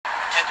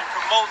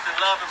promote the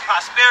love and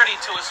prosperity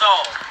to us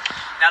all.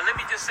 Now, let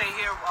me just say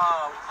here,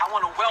 I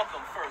want to welcome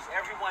first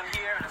everyone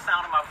here in the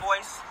sound of my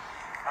voice.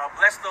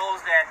 Bless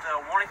those that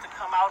wanted to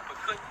come out but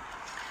couldn't.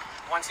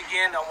 Once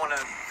again, I want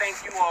to thank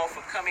you all for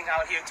coming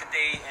out here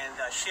today and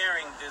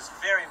sharing this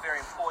very,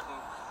 very important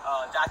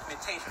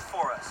documentation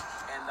for us.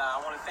 And I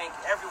want to thank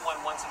everyone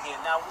once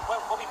again. Now, what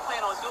we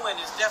plan on doing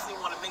is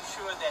definitely want to make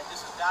sure that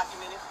this is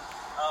documented.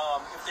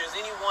 If there's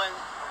anyone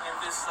in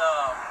this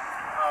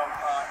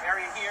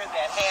area here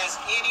that has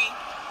any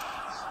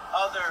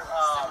other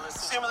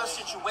similar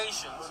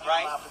situations,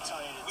 right?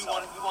 We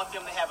want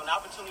them to have an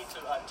opportunity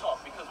to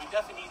talk, because we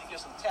definitely need to get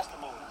some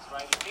testimonies,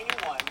 right? If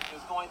anyone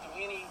is going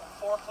through any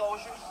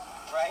foreclosures,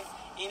 right,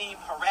 any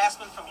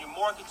harassment from your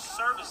mortgage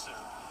servicer,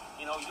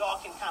 you know, y'all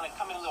can kind of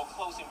come in a little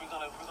close, and we're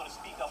gonna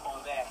speak up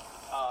on that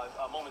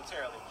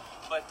momentarily.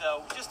 But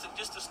just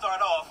to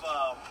start off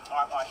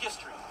our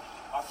history,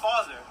 our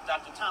father,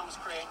 Dr. Thomas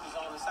Craig, who's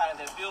on the side of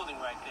that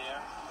building right there,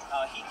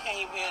 he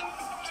came in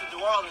to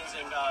New Orleans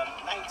in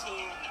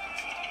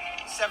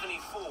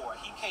 1974.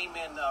 He came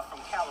in from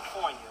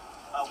California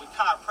with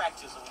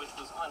chiropractism, which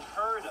was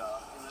unheard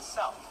of in the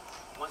South.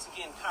 Once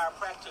again,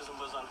 chiropractism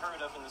was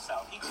unheard of in the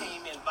South. He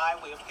came in by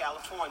way of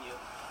California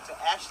to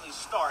actually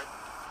start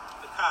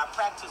the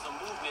chiropractism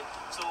movement,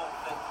 so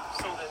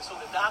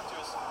the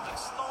doctors could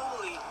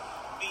slowly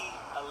be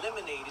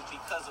eliminated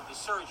because of the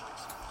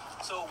surgeries.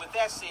 So with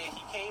that said, he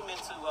came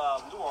into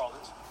New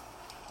Orleans,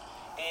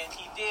 and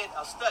he did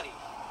a study.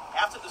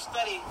 After the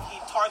study, he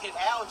targeted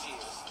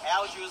Algiers.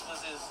 Algiers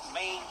was his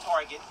main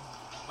target.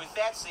 With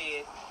that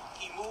said,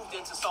 he moved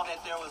into, saw that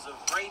there was a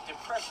Great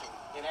Depression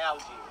in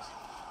Algiers.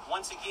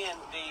 Once again,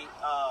 they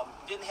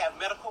didn't have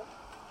medical.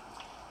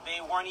 They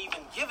weren't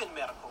even given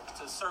medical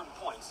to certain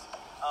points.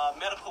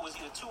 Medical was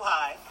either too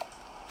high,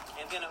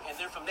 and then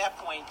from that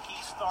point, he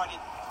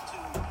started to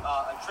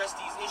address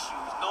these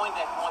issues, knowing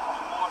that he wanted to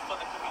do more for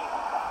the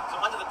community. So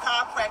under the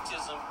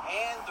chiropractism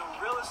and the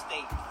real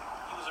estate,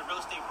 he was a real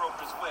estate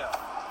broker as well.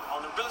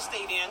 On the real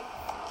estate end,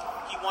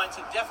 he wanted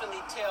to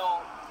definitely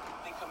tell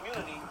the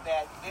community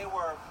that there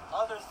were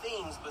other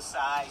things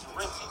besides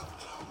renting.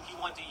 He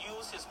wanted to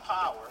use his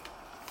power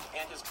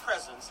and his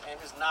presence and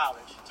his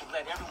knowledge to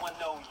let everyone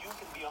know you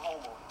can be a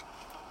homeowner.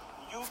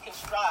 You can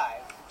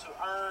strive to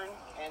earn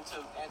and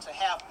to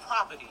have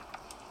property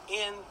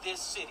in this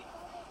city.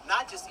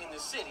 Not just in the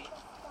city,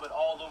 but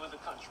all over the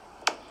country.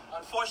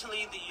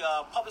 Unfortunately, the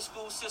public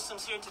school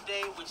systems here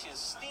today, which is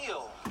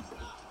still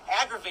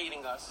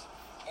aggravating us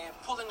and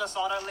pulling us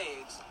on our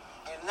legs,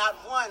 and not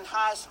one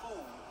high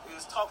school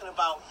is talking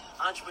about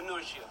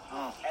entrepreneurship,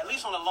 at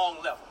least on a long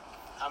level.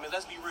 I mean,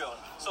 let's be real.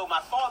 So my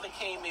father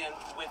came in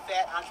with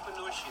that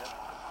entrepreneurship,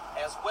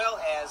 as well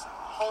as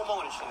home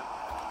ownership,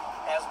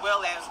 as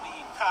well as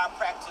the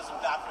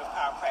chiropractism, doctor of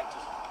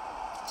chiropractism.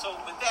 So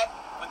with that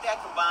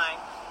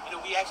combined, you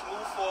know, we actually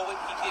moved forward.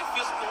 He did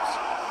physicals.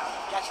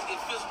 He actually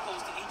did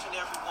physicals to each and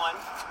every one,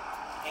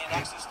 and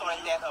actually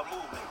started that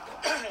movement.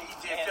 He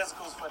did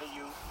physicals for the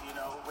youth, you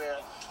know, where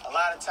a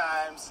lot of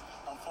times,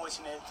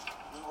 unfortunately,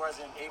 we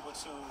wasn't able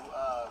to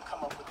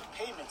come up with the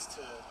payments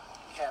to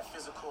have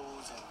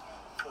physicals and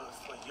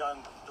for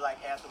young black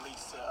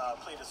athletes to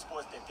play the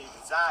sports that they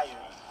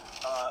desire,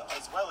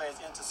 as well as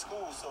into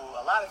school. So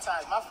a lot of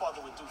times my father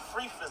would do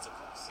free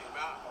physicals.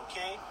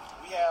 Okay?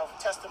 We have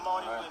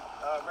testimony with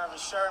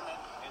Reverend Sherman.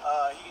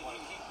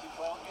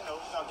 Well, you know,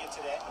 we're going to get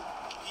to that.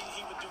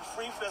 He would do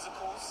free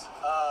physicals.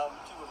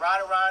 He would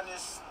ride around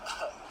this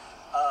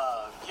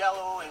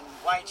yellow and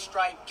white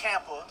striped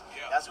camper.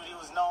 Yeah. That's what he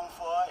was known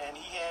for. And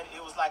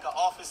it was like an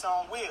office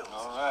on wheels.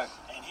 All right.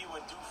 And he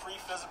would do free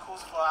physicals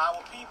for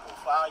our people,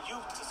 for our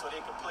youth, so they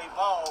could play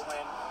ball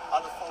when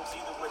other folks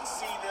either wouldn't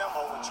see them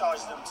or would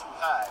charge them too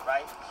high,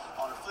 right?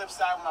 On the flip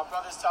side, what my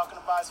brother's talking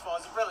about as far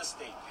as the real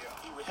estate,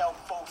 he would help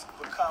folks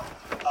become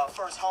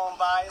first home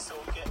buyers, so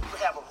we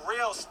have a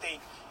real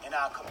estate in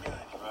our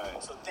community. Right.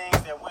 So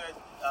things that we're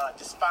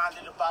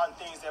despondent about and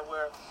things that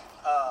we're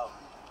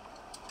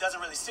doesn't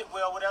really sit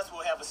well with us,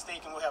 we'll have a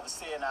stake and we'll have a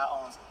say in our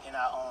own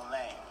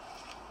land.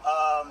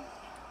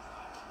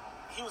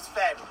 He was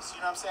fabulous,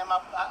 you know what I'm saying?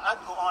 I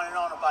go on and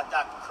on about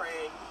Dr.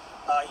 Craig.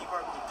 He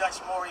worked with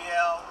Dutch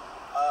Moriel.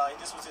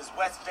 This was his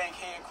West Bank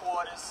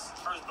headquarters.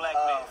 First black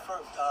man.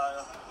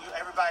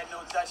 Everybody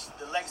knows Dutch,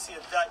 the legacy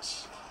of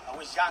Dutch. I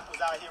wish Jacques was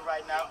out here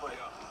right now, but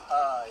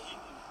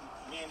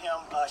me and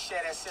him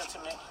share that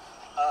sentiment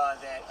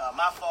that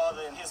my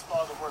father and his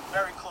father worked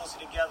very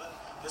closely together.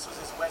 This was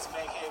his West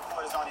Bank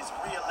headquarters on his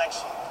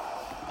re-election.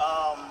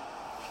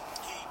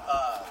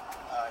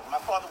 My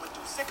father would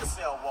do sickle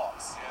cell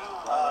walks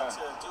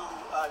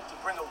to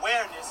bring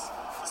awareness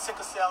for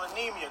sickle cell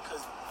anemia,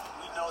 because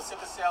we know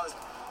sickle cell is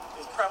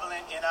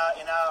prevalent in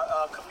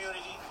our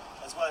community,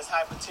 as well as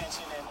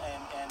hypertension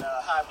and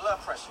high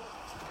blood pressure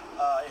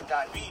and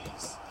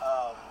diabetes,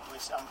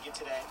 which I'm gonna get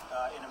to that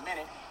in a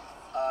minute.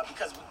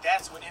 Because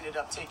that's what ended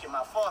up taking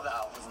my father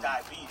out, was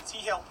diabetes.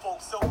 He helped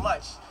folks so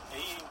much that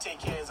he didn't take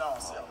care of his own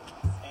self.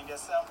 Ain't that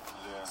so?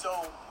 Yeah.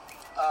 So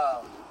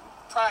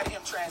prior to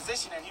him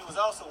transitioning, he was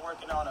also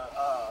working on a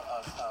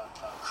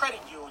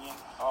credit union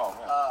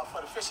for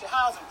the fishing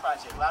housing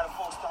project. A lot of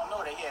folks don't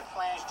know that he had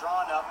plans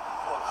drawn up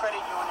for a credit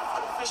union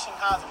for the fishing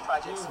housing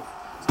project, so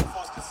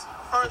folks could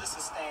further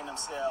sustain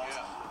themselves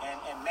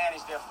and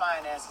manage their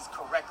finances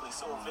correctly,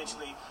 so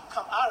eventually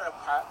come out of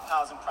the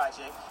housing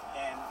project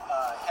and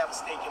have a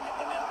stake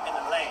in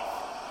the land.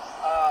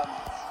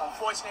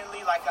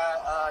 Unfortunately, like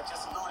I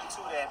just alluded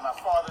to, that my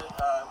father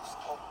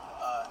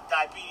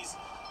diabetes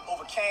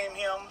overcame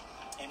him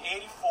in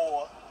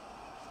 '84,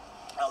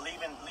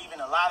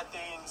 leaving a lot of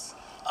things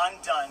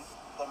undone.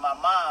 But my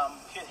mom,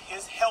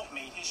 his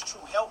helpmate, his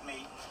true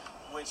helpmate,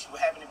 which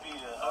happened to be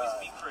the Lois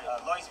B.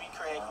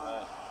 Craig,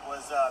 who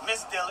was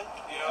Miss Dillard.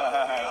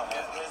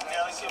 Miss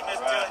Dillard, she was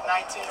Miss Dillard,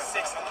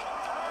 1960.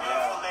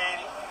 Beautiful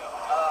lady,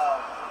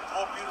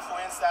 more beautiful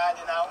inside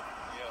than out.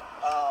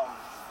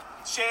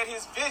 Shared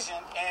his vision,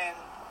 and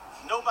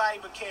nobody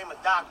became a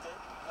doctor.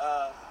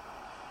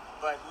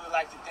 But we would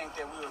like to think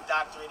that we were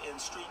doctorate in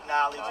street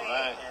knowledge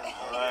and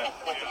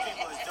what the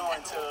people is doing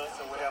to us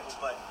or whatever.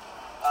 But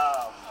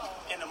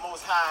in the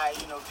Most High,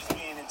 just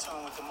being in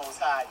tune with the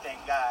Most High, thank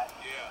God.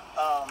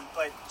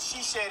 But she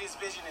shared his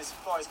vision as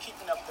far as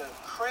keeping up the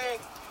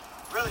Craig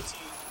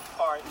Realty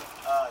part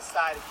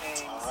side of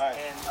things.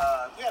 And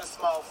we had a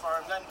small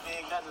firm, nothing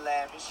big, nothing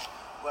lavish.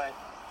 But,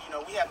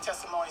 we have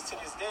testimonies to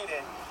this day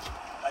that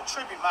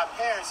attribute my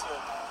parents for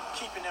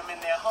keeping them in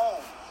their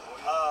home.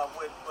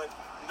 But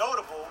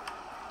notable,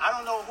 I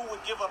don't know who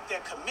would give up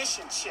their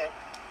commission check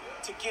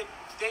to get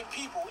their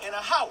people in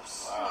a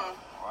house.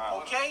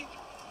 Okay?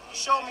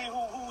 Show me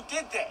who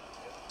did that.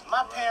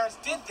 My parents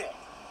did that.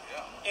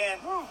 And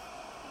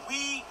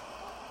we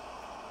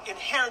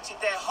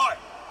inherited that heart.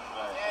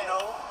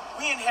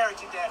 We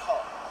inherited that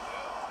heart.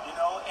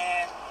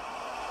 And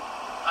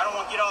I don't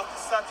want to get off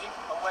the subject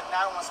or whatnot.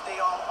 I don't want to stay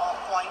on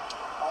point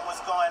on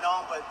what's going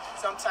on, but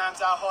sometimes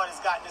our heart has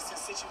gotten us in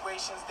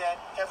situations that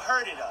have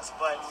hurted us,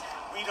 but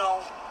we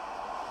don't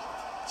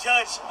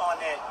judge on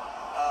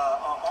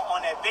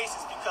that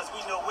basis, because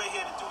we know we're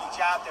here to do the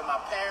job that my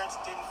parents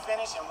didn't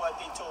finish and what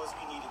they told us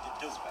we needed to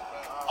do.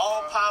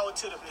 All power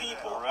to the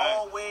people.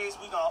 Always,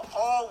 we're going to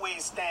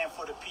always stand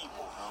for the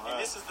people. And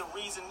this is the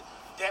reason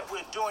that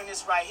we're doing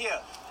this right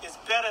here. It's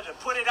better to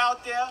put it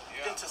out there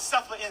than to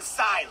suffer in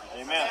silence.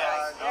 Amen.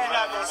 We're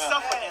not going to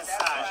suffer in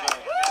silence.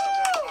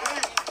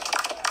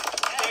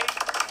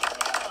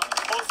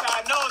 Most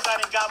I knows I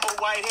done got more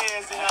white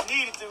hairs than I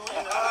needed to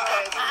in the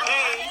past few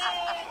days.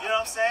 You know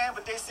what I'm saying?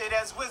 But they say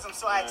that's wisdom,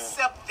 so I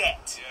accept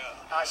that.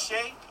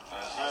 Ashe.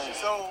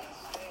 So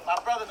my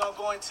brother gonna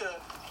go into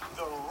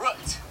the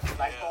root,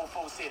 like old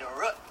folks say, the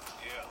root.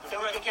 Can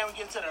we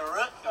get into the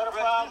root of the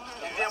problem?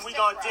 And then we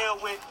gonna deal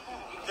with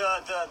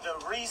the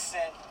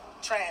recent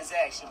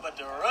transaction. But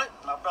the root,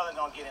 my brother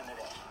gonna get into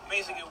that.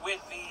 Basically,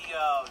 with the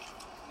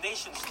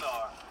Nation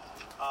Star,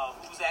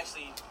 who's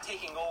actually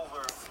taking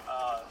over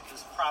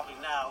this property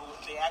now,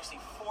 they actually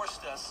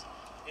forced us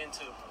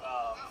into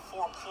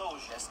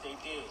foreclosure. Yes, they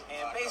did.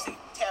 And basically,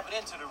 tapping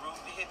into the root,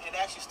 it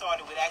actually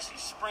started with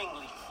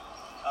Springleaf.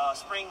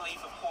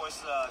 Springleaf, of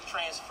course,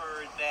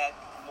 transferred that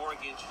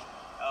mortgage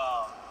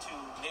to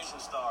Nation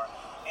Star.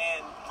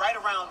 And right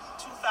around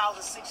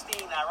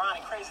 2016, the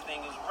ironic, crazy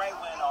thing is right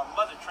when our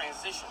mother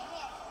transitioned,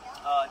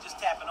 just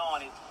tapping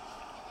on it,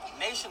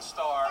 Nation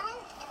Star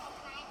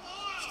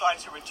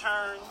started to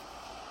return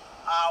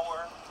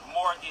our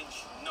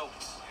mortgage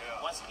notes.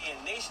 Once again,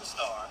 Nation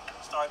Star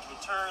started to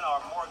return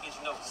our mortgage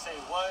notes. Say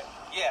what?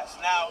 Yes.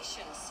 Now,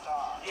 Nation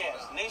Star.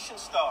 Yes, Nation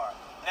Star.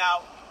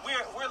 Now,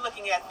 we're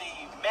looking at the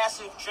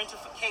massive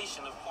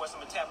gentrification. Of course,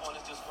 I'm going to tap on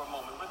this just for a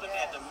moment. We're looking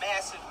at the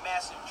massive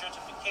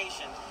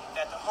gentrification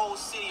that the whole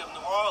city of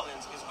New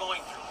Orleans is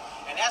going through.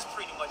 And that's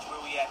pretty much where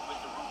we at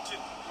with the root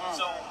too.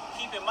 So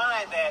keep in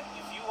mind that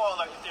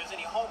if there's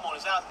any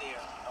homeowners out there,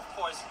 of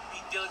course, be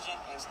diligent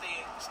and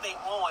stay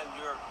on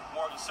your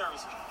mortgage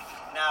service fee.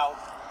 Now,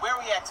 where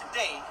we at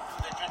today,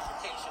 through the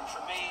gentrification,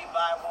 Tremaine,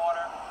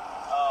 Bywater,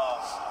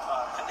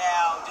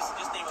 Canal, just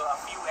name a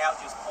few out,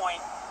 just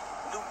Point,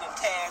 Newton and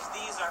Taj,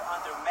 these are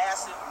under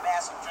massive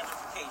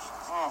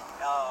gentrifications.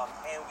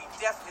 And we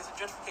definitely, it's a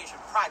gentrification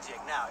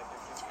project now.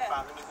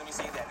 Let me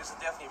say that. This is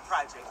definitely a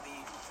project.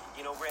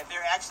 Where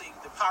they're actually,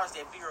 the powers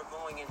that be are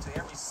going into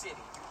every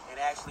city and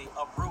actually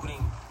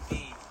uprooting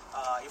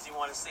if you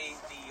want to say,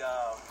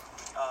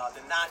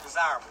 the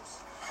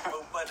non-desirables.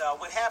 But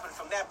what happened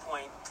from that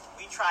point,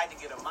 we tried to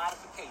get a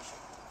modification.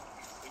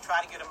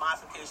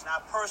 I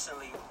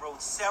personally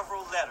wrote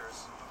several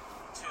letters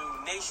to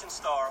Nation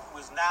Star, who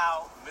is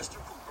now Mr.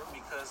 Cooper,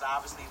 because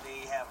obviously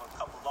they have a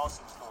couple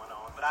lawsuits going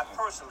on. But I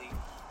personally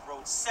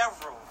wrote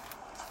several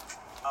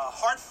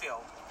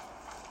heartfelt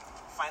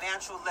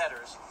financial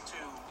letters to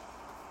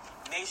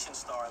Nation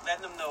Star,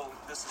 letting them know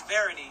the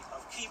severity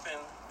of keeping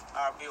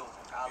our building,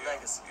 our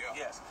legacy.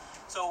 Yes.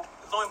 So,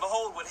 lo and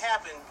behold, what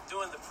happened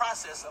during the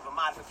process of a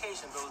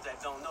modification, those that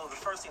don't know, the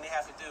first thing they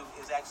have to do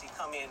is actually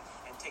come in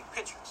and take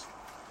pictures.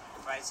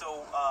 Right?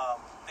 So,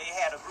 they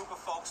had a group of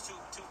folks,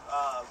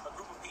 a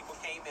group of people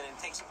came in and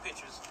take some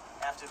pictures.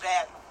 After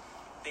that,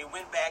 They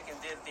went back and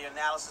did the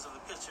analysis of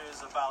the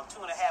pictures. About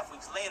 2.5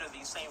 weeks later,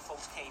 these same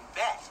folks came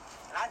back.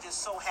 And I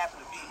just so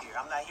happened to be here.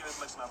 I'm not here as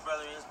much as my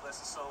brother is, bless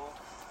his soul.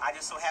 I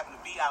just so happened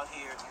to be out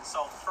here and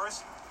saw the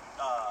first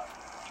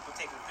people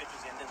taking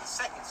pictures and then the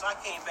second. So I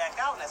came back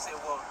out and I said,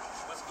 well,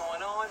 what's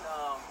going on?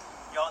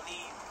 Y'all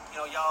need,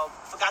 y'all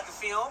forgot the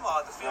film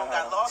or the film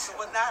got lost or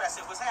whatnot. I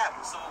said, what's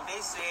happening? So they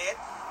said,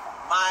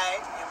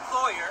 my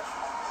employer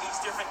needs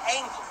different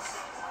angles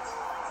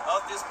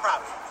of this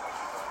property.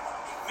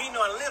 Me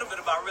knowing a little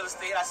bit about real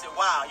estate, I said,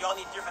 wow, y'all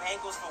need different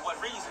angles for what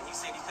reason? He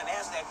said he couldn't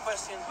answer that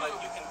question, but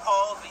you can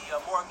call the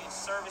mortgage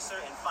servicer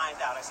and find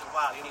out. I said,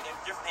 wow, they need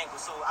different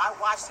angles. So I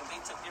watched them.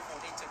 They took the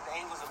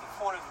angles of the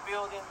corner of the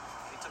building.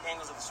 They took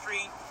angles of the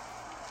street,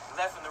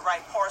 left and the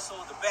right parcel,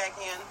 the back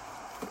end.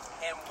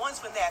 And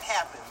once when that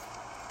happened,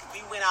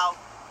 we went out.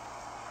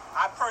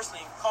 I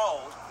personally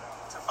called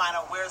to find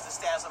out where's the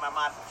status of my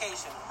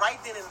modification.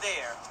 Right then and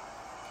there,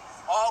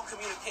 all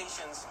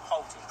communications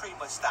halted, pretty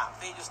much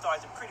stopped. They just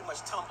started to pretty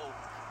much tumble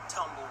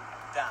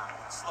down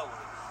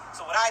slowly.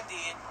 So what I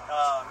did,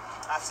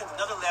 I sent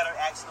another letter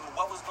asking them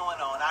what was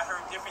going on. I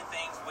heard different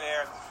things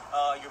where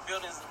your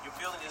building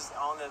is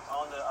on the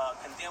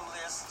condemned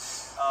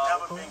list.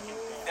 Never been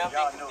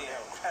condemned.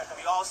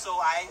 We also,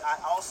 I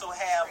also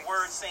have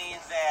word saying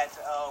that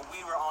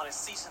we were on a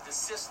cease and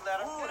desist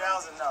letter. Ooh, that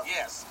was enough.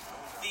 Yes.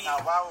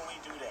 Now, why would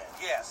we do that?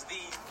 Yes, the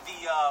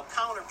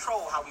counter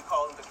troll, how we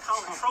call them, the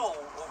counter troll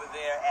over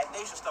there at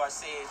Nation Star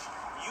said,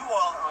 you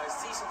all are on a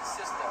cease and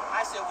desist letter.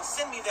 I said, well,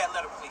 send me that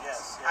letter, please.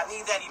 Yes. I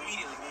need that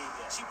immediately.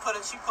 She put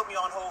me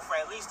on hold for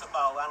at least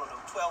about,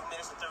 12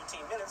 minutes or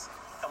 13 minutes.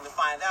 Come to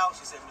find out,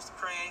 she said, Mr.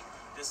 Craig,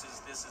 this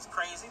is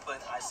crazy, but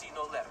I see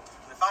no letter.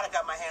 And if I'd have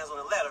got my hands on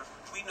the letter,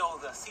 we know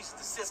the cease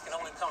and desist can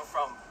only come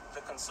from the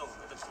consumer,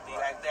 the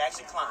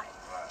actual client.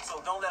 Right. So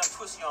don't let them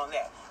twist you on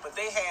that. But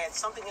they had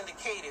something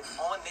indicated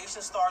on Nation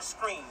Star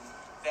screen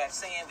that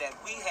saying that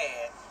we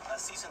had a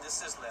cease and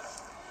desist letter.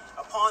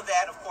 Upon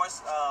that, of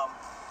course,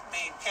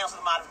 they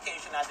canceled the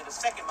modification. I did a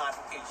second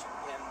modification,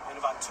 and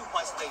about 2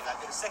 months later, I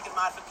did a second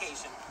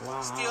modification. Wow.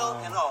 Still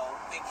in all,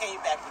 they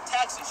came back with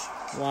tax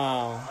issues.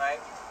 Wow.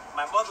 Right?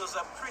 My mother was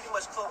pretty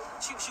much close.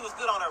 She was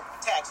good on her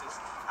taxes.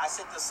 I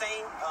sent the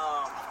same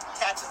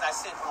taxes I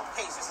sent on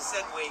Pace. It's a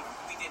segue.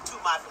 We did 2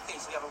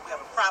 modifications. We have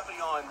a property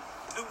on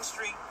Newton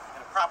Street and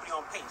a property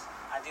on Pace.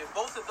 I did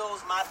both of those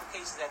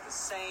modifications at the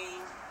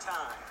same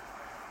time.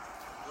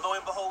 Lo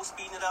and behold,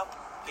 speeding it up,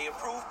 they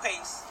approved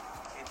Pace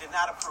and did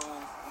not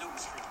approve Newton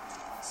Street.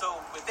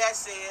 So with that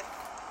said,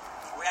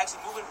 we're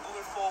actually moving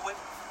forward.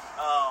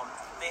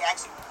 We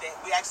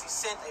actually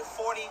sent a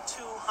 $4,200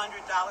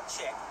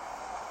 check.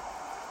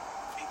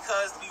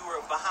 Because we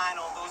were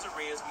behind on those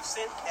arrears, we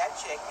sent that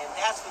check, and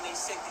that's when they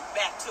sent it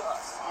back to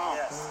us.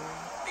 Yes.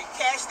 They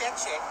cashed that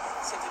check,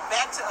 sent it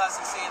back to us,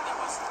 and said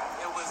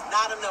there was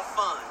not enough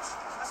funds.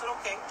 I said,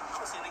 okay, I'm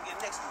going to send it again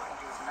next month.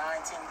 It was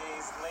 9-10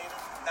 days later?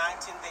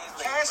 9-10 days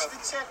later. Cash the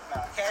check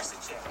now. Cash the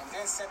check. And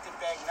then sent it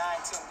back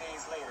 9-10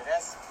 days later.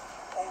 That's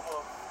over.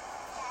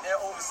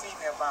 They're overseeing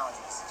their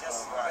boundaries.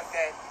 Just with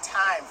that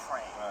time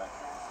frame. Right.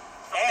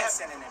 And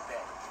sending it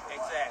back.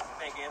 Exactly.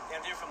 Thank you. And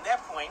then from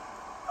that point,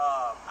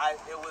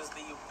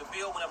 the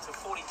bill went up to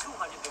 $4,200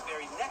 the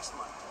very next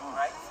month,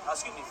 right?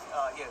 Excuse me,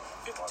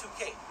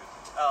 $52K,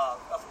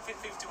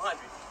 $5,200.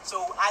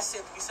 So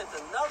we sent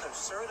another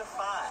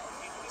certified.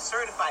 We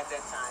certified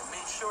that time,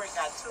 made sure it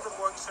got to the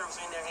mortgage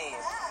servicer in their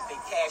hands. They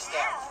cashed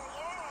out.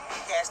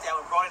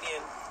 And brought it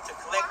in to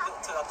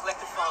collect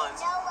the funds.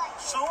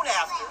 Soon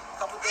after, a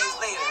couple of days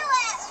later,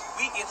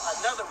 we get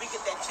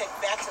that check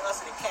back to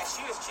us in a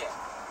cashier's check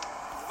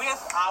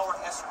with our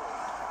escrow.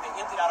 They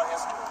emptied out our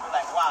escrow. We're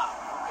like, wow.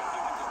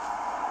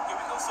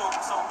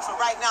 So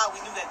right now we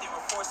knew that they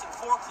were forcing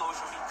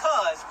foreclosure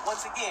because,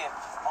 once again,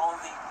 on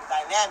the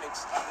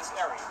dynamics of this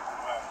area.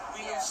 Right.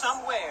 We knew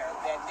somewhere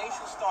that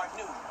Nation Star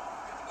knew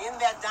in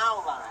that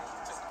downline,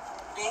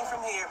 being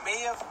from here,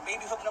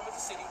 maybe hooking up with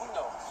the city, who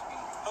knows?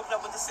 Hooking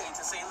up with the city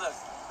to say, look,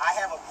 I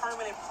have a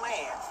permanent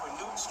plan for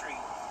Newton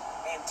Street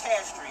and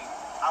Tash Street.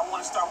 I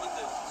want to start with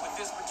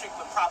this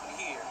particular property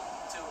here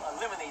to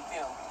eliminate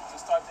them, to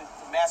start the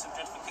massive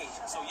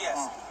gentrification. So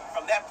yes,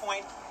 from that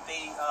point,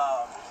 they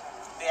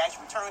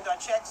actually returned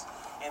our checks,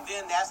 and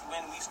then that's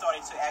when we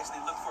started to actually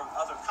look for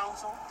other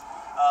counsel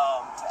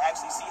to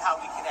actually see how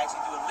we can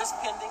actually do a list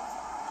pending,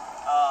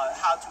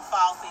 how to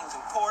file things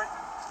in court,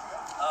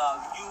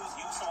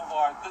 use some of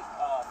our good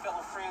fellow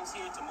friends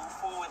here to move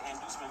forward and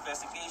do some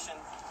investigation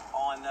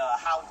on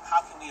how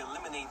can we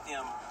eliminate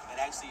them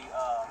and actually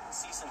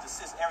cease and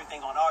desist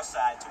everything on our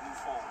side to move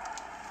forward.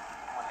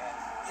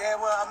 Yeah,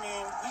 well, I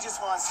mean, we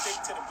just want to stick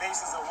to the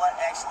basis of what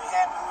actually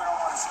happened. We don't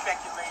want to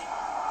speculate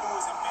who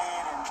was in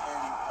bed and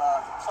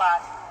the plot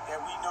that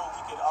we know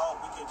we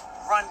could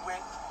run with.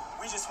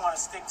 We just want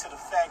to stick to the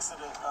facts of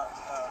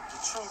the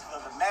truth of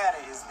the matter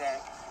is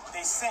that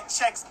they sent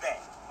checks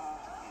back.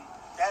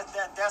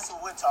 That's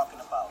what we're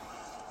talking about.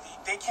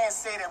 They can't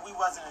say that we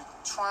wasn't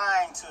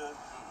trying to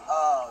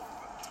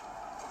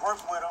work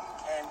with them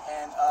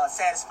and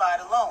satisfy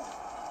the loan,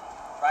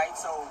 right?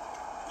 So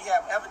we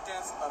have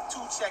evidence of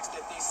 2 checks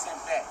that they sent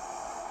back.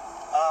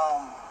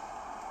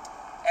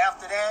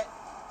 After that,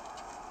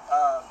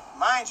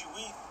 mind you,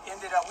 we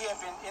have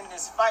been in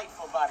this fight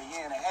for about a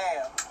year and a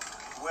half,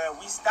 where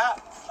we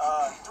stopped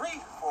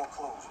 3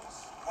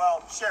 foreclosures.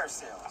 Well, sheriff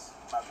sales,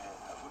 my bad,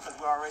 because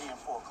we're already in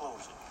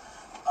foreclosure.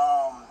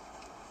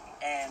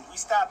 And we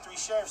stopped 3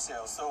 sheriff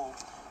sales. So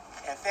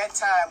at that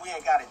time, we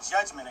had got a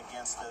judgment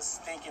against us,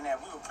 thinking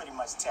that we were pretty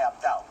much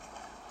tapped out.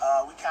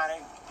 We kind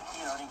of,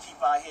 didn't keep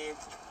our head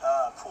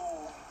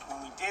cool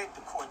when we did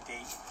the court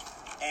date,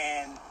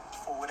 and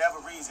for whatever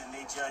reason,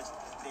 they judged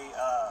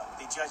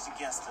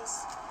against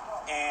us,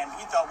 and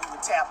we thought we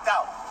were tapped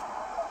out.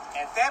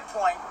 At that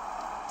point,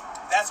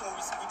 that's when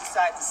we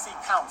decided to seek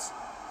counsel.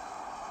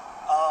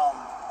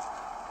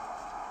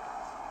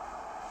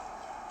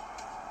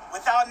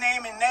 Without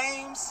naming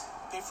names,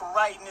 they from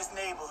right in this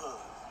neighborhood.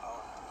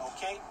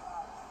 Okay?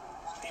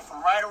 They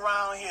from right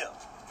around here.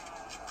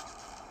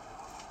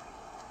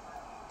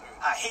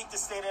 I hate to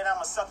say that I'm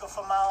a sucker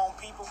for my own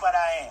people, but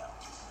I am.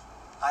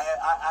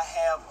 I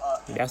have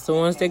that's the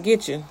ones that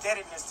get you.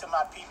 Indebtedness to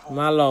my people.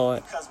 My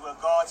Lord. Because we're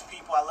God's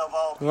people. I love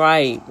all people.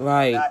 Right.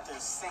 Not to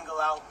single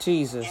out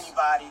Jesus.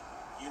 Anybody,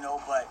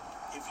 but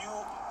if you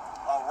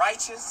are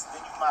righteous,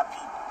 then you're my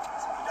people.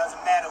 It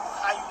doesn't matter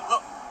how you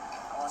look.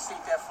 I want to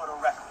state that for the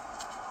record.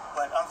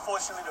 But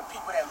unfortunately, the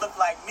people that look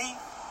like me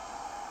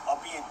are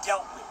being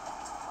dealt with.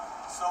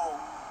 So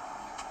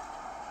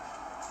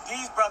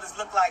these brothers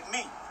look like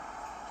me,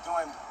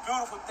 doing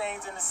beautiful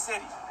things in the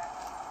city.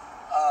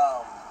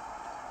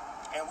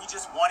 And we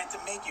just wanted to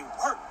make it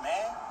work, man.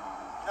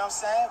 You know what I'm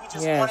saying? We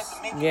just wanted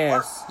to make it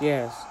work.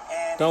 Yes.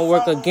 And don't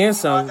work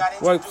against them.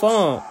 Work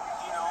for them.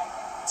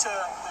 To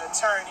the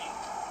attorney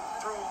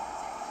through,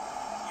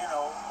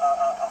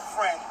 a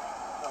friend,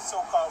 a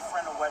so-called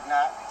friend or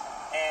whatnot.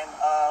 And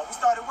we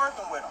started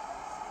working with him.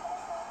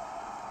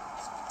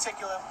 This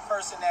particular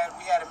person that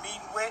we had a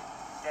meeting with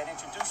that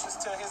introduced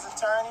us to his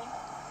attorney.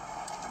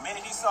 The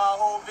minute he saw our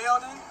whole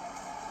building,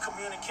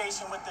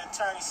 communication with the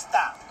attorney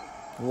stopped.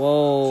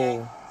 Whoa.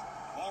 Okay?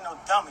 We ain't no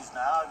dummies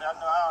now. I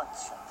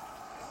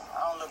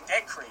don't look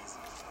that crazy.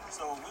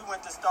 So we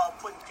went to start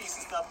putting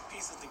pieces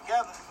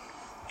together,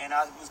 and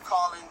I was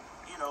calling,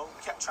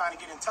 kept trying to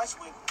get in touch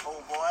with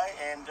old boy,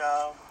 and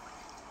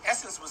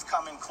Essence was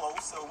coming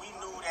close, so we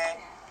knew that,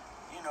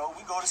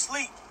 we go to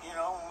sleep, when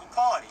we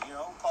party,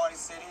 Party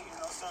City,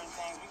 certain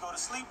things we go to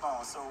sleep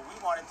on. So we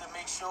wanted to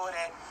make sure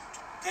that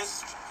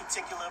this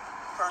particular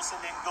person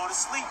didn't go to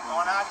sleep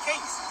on our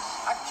case.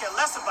 I could care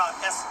less about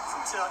Essence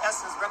until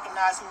Essence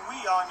recognize who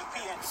we are in the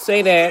PN.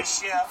 Say that.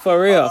 For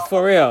real. Of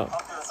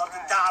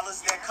the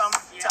dollars that come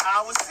to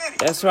our city.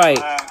 That's right.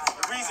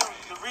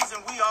 The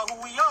reason we are who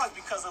we are is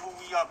because of who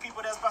we are.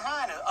 People that's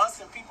behind us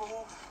and people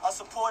who are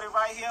supported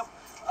right here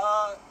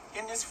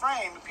in this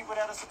frame, the people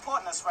that are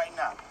supporting us right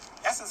now.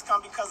 Essence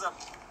come because of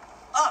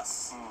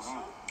us.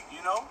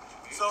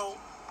 So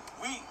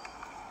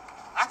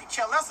I could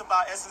care less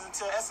about Essence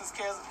until Essence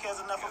cares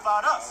enough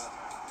about us.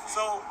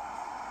 So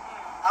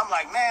I'm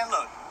like, man,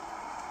 look,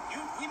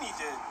 we need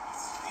to,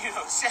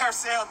 sheriff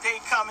sale day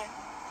coming.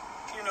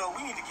 We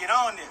need to get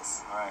on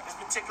this. Right. This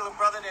particular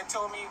brother that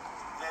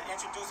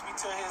introduced me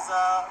to his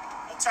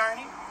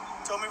attorney,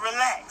 told me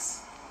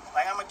relax.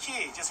 Like I'm a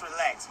kid, just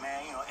relax,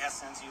 man.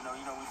 Essence, we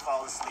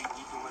fall asleep,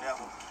 we do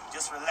whatever.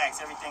 Just relax,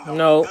 everything gonna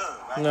be good,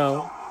 right?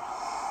 No. So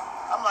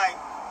I'm like,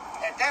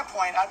 at that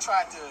point, I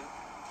tried to,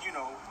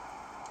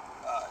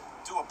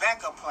 do a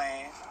backup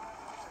plan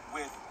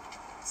with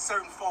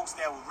certain folks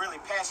that were really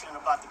passionate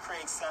about the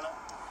Craig Center.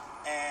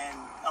 And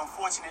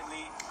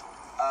unfortunately,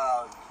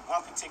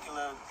 one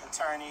particular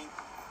attorney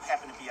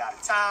happened to be out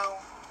of town.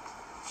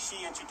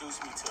 She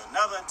introduced me to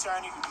another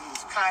attorney who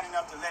was kind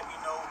enough to let me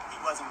know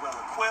he wasn't well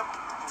equipped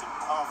to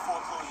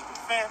foreclosure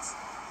defense.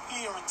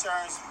 He in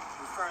return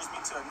refers me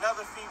to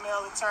another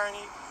female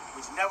attorney,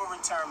 which never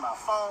returned my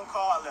phone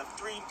call. I left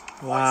 3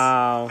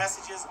 voice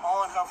messages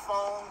on her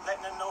phone,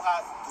 letting her know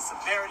the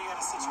severity of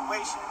the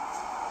situation.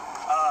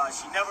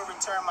 She never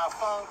returned my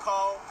phone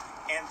call.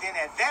 And then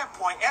at that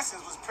point,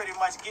 Essence was pretty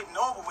much getting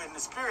over with, and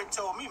the spirit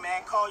told me,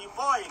 man, call your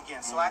boy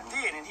again. So I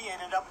did, and he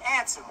ended up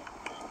answering.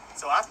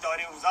 So I thought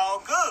it was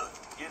all good,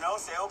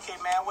 say, okay,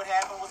 man, what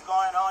happened, what's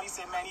going on? He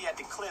said, man, he had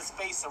to clear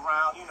space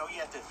around, he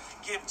had to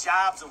give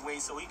jobs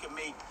away so he could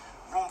make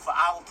room for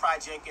our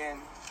project and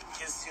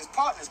his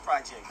partner's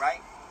project,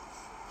 right?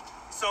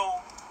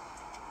 So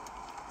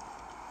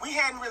we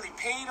hadn't really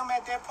paid him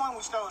at that point,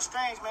 which thought was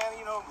strange, man.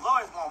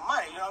 Lawyers want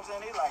money,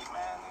 They like,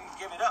 man,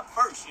 give it up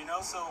first,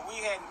 So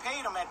we hadn't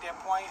paid him at that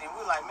point, and we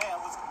were like, man,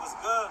 what's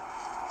good?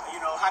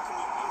 How can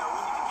we, we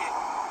need to get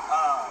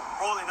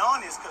rolling on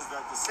this, because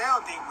the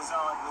sale date was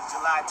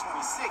July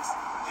 26th,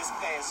 this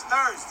past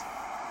Thursday.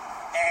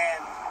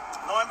 And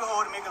lo and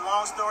behold, to make a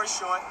long story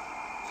short,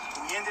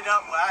 we ended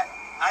up,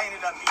 I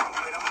ended up meeting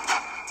with him.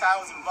 Ty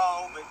was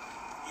involved, but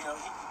he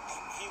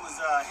was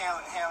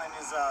handling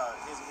his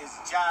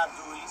job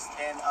duties,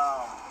 and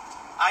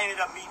I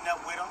ended up meeting up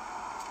with him,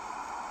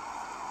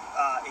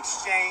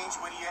 exchanged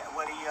what he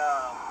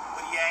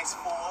asked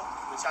for,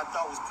 which I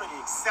thought was pretty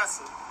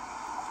excessive.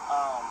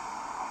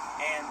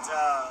 And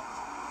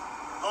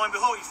lo and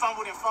behold, he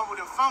fumbled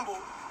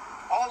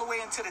all the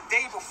way into the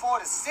day before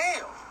the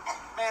sale.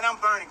 Man, I'm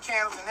burning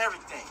candles and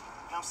everything.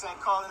 You know what I'm saying?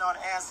 Calling on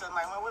the answer,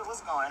 like, man,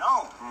 what's going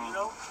on? You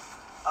know?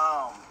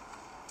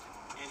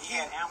 And he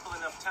had ample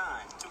enough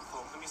time, too,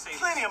 folks. Let me say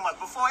plenty of money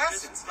before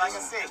Essence. Like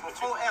I said,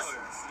 before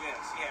Essence. Yes,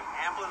 he had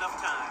ample enough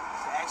time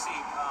to actually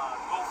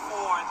go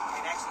forward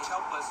and actually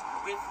help us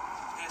with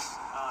this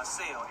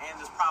sale and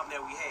this problem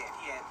that we had.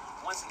 He had,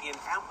 once again,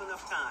 ample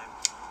enough time.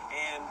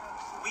 And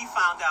we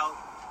found out,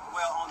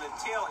 well, on the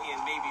tail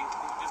end, maybe,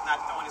 just not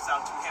throwing this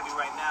out too heavy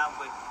right now,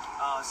 but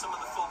some of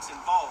the folks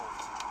involved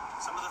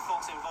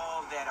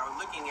that are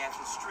looking at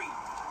the street,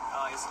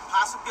 it's a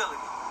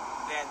possibility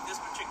that this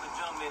particular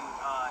gentleman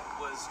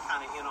was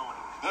kind of in on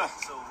it. Yeah.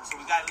 So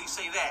we got to at least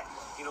say that.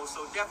 You know,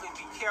 so definitely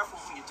be careful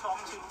who you talk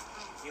to.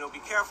 You know,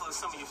 be careful of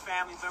some of your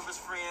family members,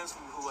 friends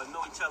who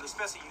know each other,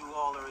 especially you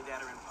all that are in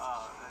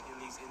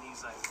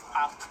these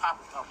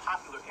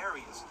popular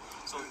areas.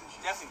 So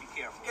definitely be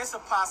careful. It's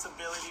a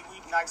possibility.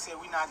 Like I said,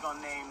 we're not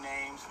gonna name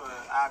names for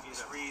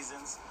obvious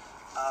reasons,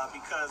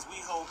 because we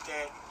hope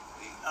that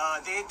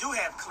they do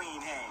have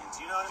clean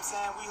hands. You know what I'm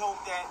saying? We hope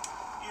that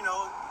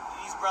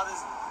these brothers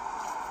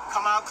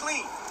come out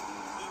clean.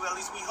 At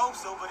least we hope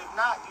so. But if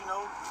not, we're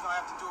gonna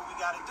have to do what we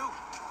gotta do.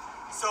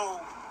 So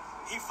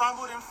he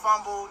fumbled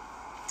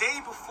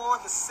day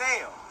before the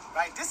sale.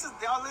 Right?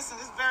 Y'all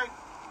listen. This is very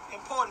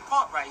important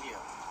part right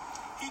here.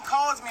 He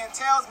calls me and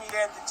tells me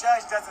that the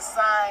judge doesn't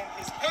sign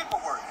his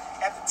paperwork.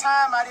 At the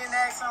time, I didn't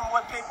ask him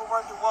what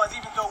paperwork it was,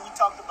 even though we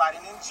talked about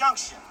an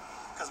injunction,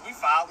 because we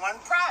filed one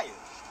prior.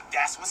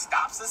 That's what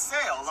stops the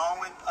sale, along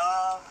with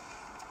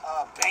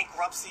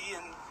bankruptcy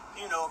and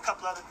a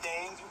couple other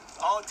things.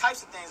 All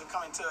types of things are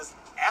coming to us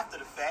after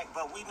the fact,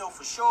 but we know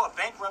for sure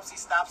bankruptcy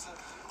stops a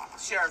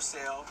sheriff's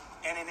sale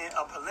and then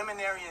a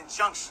preliminary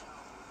injunction.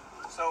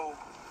 So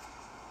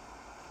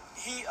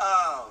he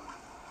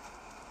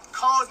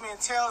calls me and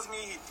tells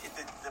me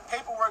the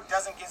paperwork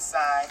doesn't get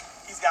signed.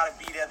 He's got to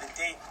be there the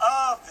day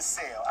of the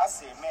sale. I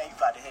said, man, you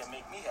about to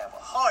make me have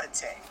a heart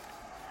attack.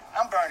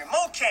 I'm burning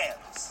more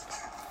candles,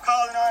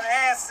 calling on the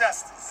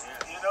ancestors.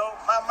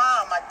 My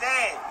mom, my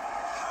dad,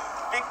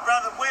 Big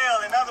Brother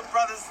Will, and other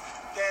brothers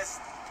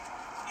that's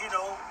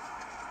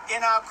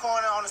in our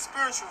corner on a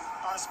spiritual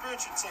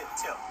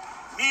tip,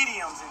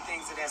 mediums and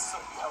things of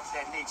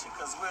that nature,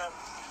 because we're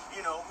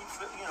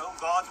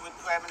God's with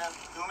having a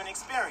human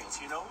experience.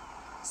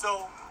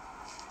 So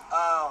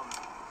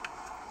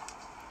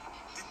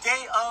the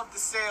day of the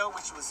sale,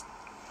 which was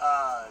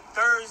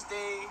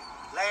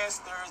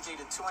last Thursday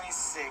the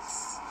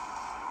 26th,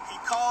 he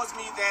calls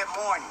me that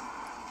morning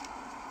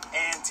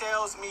and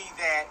tells me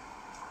that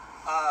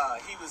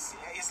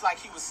it's like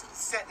he was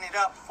setting it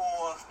up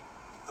for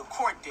the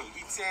court date.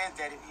 He said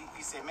that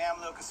he said, man, I'm a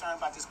little concerned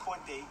about this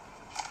court date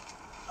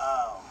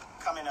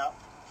coming up.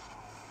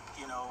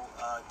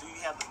 Do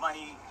you have the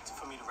money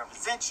for me to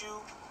represent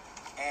you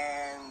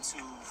and to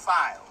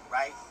file,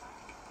 right?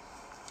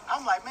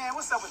 I'm like, man,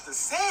 what's up with the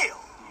sale?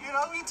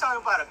 We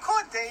talking about a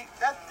court date.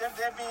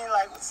 They're being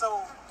like,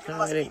 so it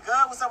must be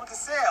good. What's up with the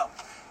sale?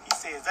 He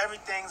says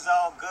everything's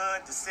all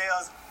good. The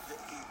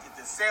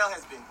sale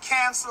has been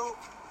canceled,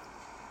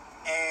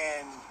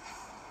 and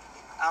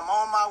I'm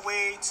on my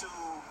way to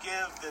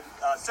give the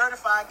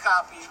certified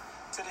copy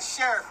to the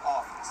sheriff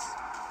office,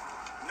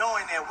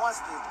 knowing that once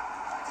the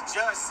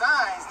judge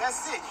signs,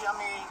 that's it. You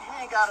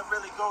ain't got to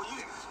really go.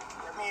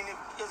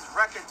 It's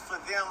record for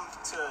them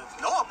to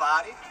know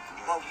about it,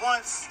 but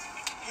once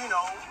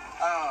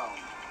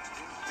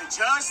the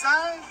judge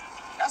signs,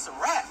 that's a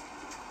wrap,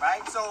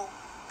 right? So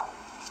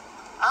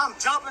I'm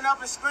jumping up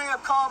and screaming,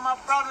 calling my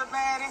brother,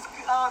 man.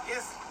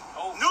 It's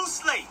new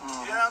slate.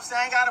 You know what I'm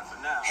saying? I ain't got to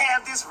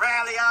have this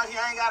rally out here.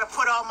 I ain't got to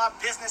put all my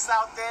business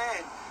out there,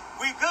 and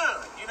we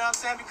good. You know what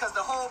I'm saying? Because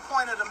the whole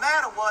point of the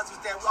matter was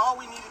that all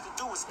we needed to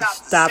do was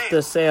stop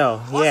the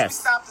sale. Yes. Once we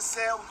stop the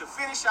sale, we could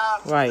finish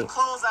we could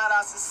close out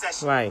our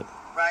succession. Right.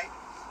 Right.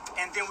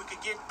 And then we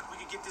could get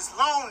this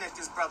loan that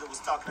this brother was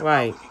talking about.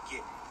 Right. We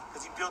could get,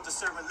 because he built a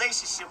certain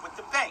relationship with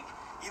the bank.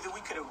 Either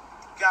we could have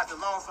got the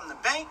loan from the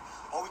bank,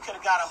 or we could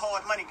have got a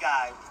hard money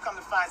guy. Come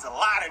to find, there's a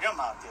lot of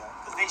them out there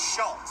because they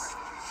shorts.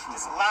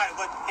 It's a lot,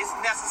 but it's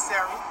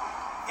necessary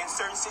in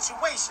certain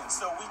situations.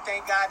 So we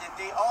thank God that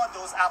there are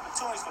those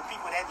opportunities for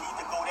people that need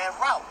to go that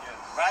route,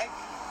 right?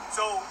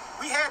 So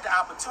we had the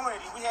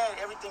opportunity. We had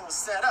everything was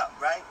set up,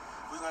 right?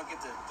 We were gonna get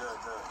the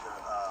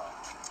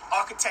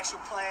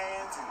architectural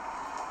plans and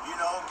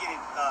get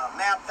it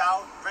mapped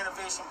out,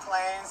 renovation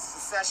plans,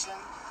 succession,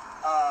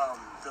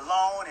 the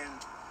loan, and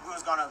we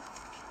was gonna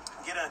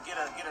get a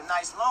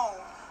nice loan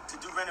to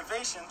do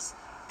renovations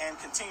and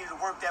continue the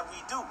work that we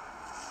do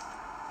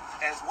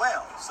as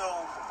well. So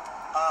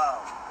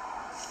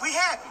we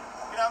happy,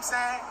 you know what I'm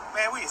saying?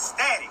 Man, we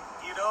ecstatic,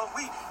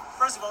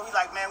 First of all, we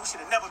like, man, we should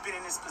have never been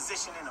in this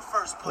position in the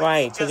first place.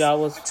 Right, because I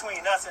was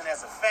between us and as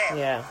a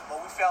family. Yeah.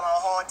 But we fell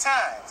on hard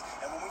times.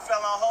 And when we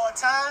fell on hard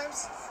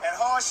times and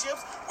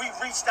hardships, we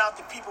reached out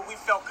to people we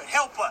felt could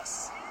help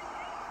us.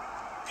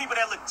 People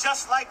that look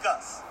just like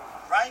us,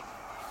 right?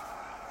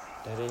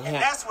 And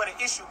that's where the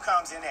issue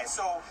comes in at.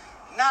 So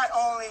not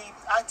only,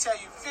 I tell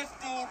you,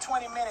 15,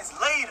 20 minutes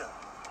later,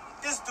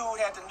 this dude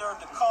had the nerve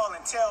to call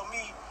and tell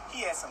me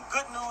he had some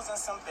good news and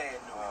some bad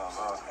news.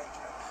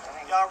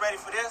 Y'all ready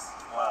for this?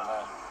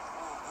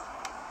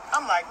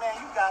 I'm like, man,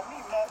 you got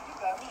me, man. You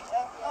got me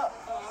effed up.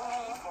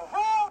 For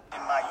real?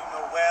 And my you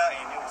know well,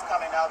 and it was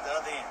coming out the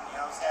other end. You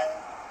know what I'm saying?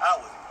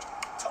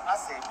 I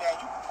said, man,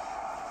 you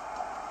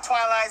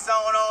Twilight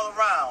Zone all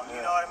around. You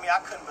know what I mean? I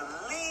couldn't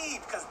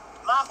believe, because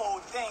my whole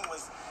thing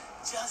was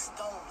just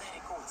don't let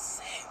it go to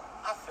sale.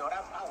 I felt I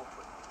would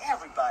put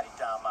everybody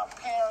down. My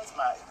parents,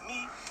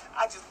 me.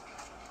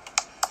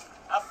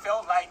 I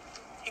felt like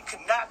it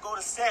could not go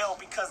to sale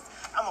because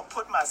I'm going to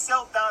put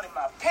myself down and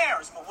my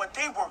parents for what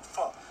they worked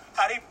for.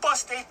 How they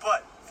bust their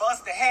butt for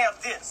us to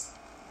have this.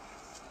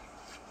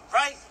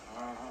 Right?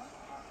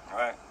 Mm-hmm.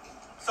 Right.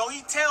 So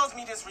he tells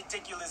me this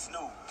ridiculous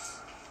news.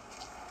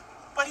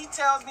 But he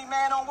tells me,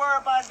 man, don't worry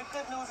about it. The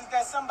good news is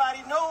that somebody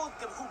knows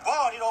who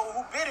bought it or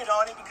who bid it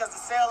on it because the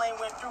sale ain't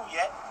went through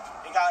yet.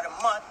 They got a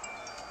month.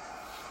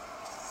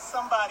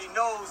 Somebody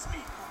knows me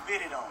who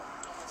bid it on it.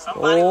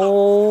 Somebody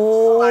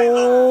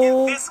look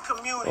in this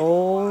community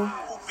who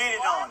bid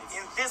it on it.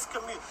 In this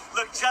community.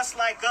 Look just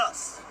like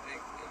us.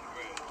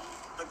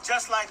 Look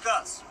just like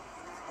us.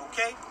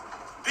 Okay?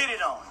 Bid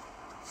it on it.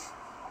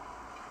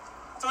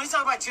 So he's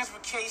talking about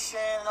gentrification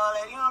and all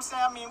that. You know what I'm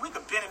saying? I mean, we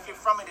could benefit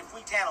from it if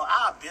we handle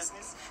our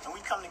business and we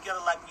come together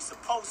like we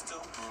supposed to.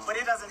 But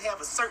it doesn't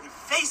have a certain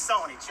face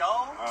on it,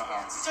 y'all.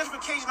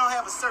 Gentrification don't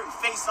have a certain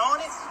face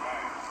on it.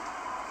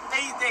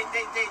 They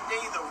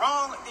either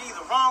wrong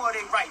or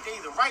they right. They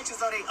either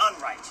righteous or they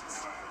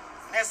unrighteous.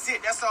 And that's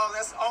it. That's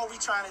all we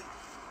trying to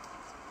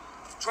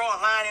draw a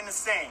line in the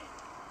sand.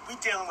 We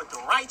dealing with the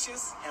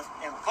righteous and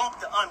bump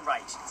the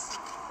unrighteous.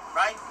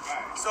 Right?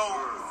 So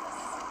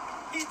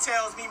he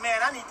tells me, man,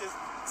 I need to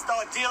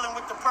start dealing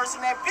with the person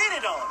that bid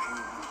it on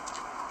it.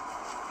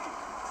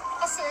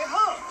 I said,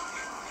 how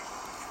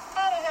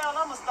the hell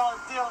I'm gonna start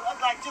dealing?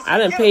 I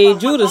done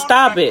paid you to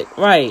stop it,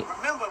 right?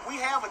 Remember, let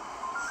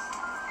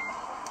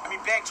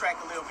me backtrack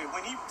a little bit.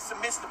 When he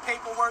submits the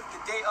paperwork the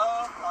day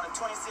of, on the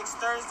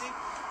 26th Thursday,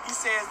 he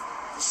says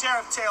the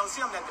sheriff tells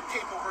him that the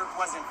paperwork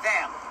wasn't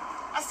valid.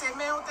 I said,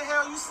 man, what the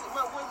hell you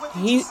what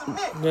did you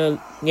submit?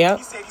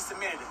 He said he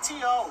submitted a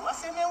TO. I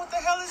said, man, what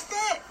the hell is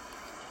that?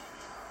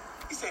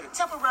 He said a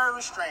temporary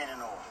restraining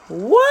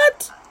order.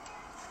 What?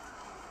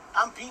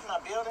 I'm beating my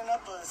building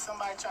up, or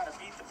somebody trying to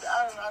beat the.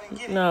 I didn't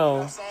get it. No, you know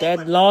what I'm saying? that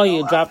but,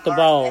 lawyer dropped the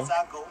ball. As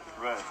I go.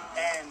 Right.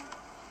 And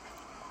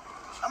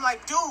I'm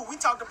like, dude, we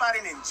talked about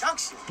an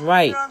injunction.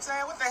 Right. You know what I'm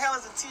saying? What the hell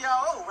is a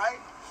TRO, right?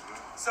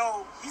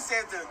 So he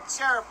said the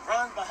sheriff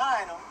runs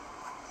behind him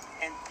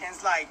and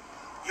it's like,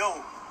 yo,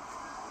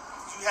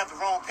 you have the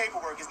wrong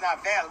paperwork. It's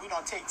not valid. We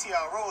don't take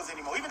TROs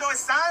anymore. Even though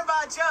it's signed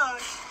by a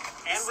judge.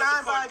 And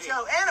signed by a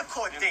judge and a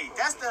court date.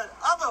 That's the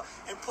other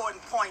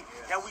important point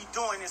that we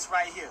doing this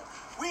right here.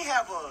 We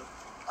have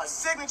a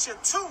signature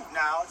too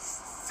now,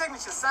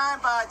 signature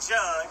signed by a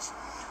judge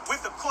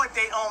with a court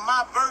date on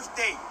my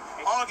birthday,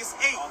 August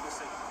 8th.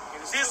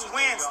 This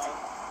Wednesday.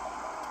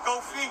 Go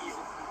figure.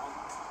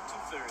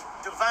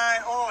 2:30.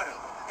 Divine order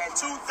at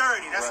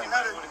 2:30. That's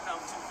another.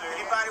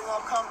 Anybody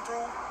want to come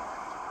through?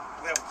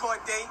 We have a court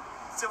date,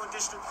 Civil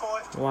District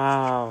Court.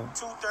 Wow.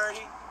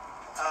 2:30,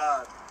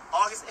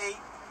 August 8th.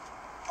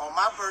 On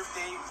my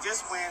birthday,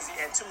 this Wednesday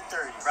at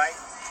 2:30, right?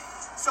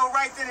 So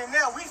right then and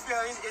there, we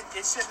feel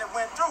it shouldn't have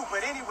went through.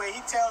 But anyway,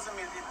 he tells him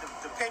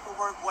the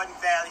paperwork wasn't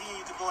valid. He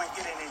needed to go and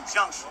get an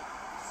injunction.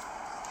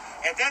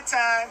 At that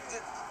time,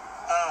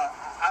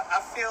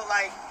 I feel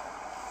like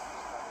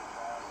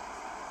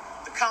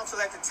the council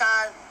at the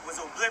time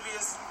was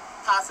oblivious,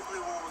 possibly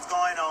what was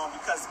going on,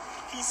 because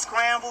he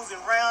scrambles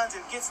and runs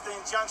and gets the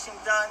injunction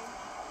done,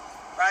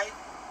 right?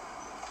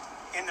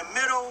 In the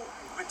middle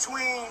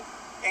between...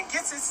 and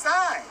gets it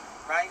signed,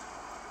 right?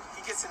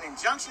 He gets an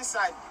injunction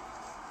signed.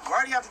 You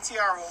already have the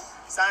TRO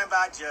signed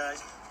by a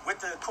judge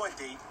with the court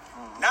date.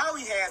 Now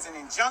he has an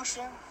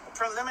injunction, a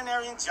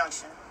preliminary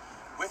injunction,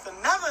 with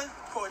another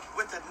court,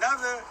 with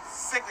another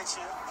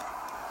signature.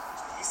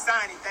 He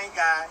signed it, thank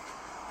God.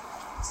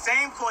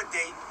 Same court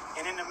date,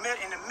 and in the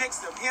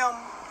mix of him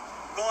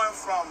going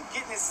from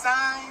getting it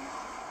signed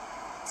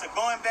to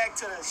going back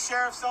to the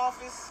sheriff's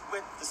office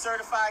with the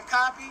certified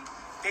copy,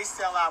 they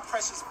sell our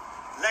precious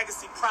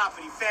legacy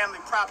property, family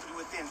property,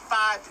 within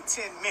 5 to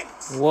 10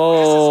 minutes. Whoa.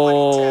 This is what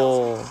he tells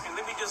me. And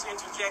let me just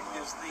interject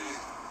this.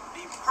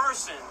 The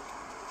person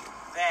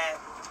that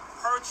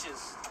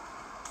purchased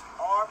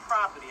our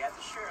property at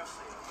the sheriff's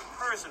sale, the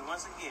person,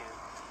 once again,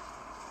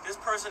 this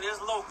person is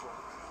local.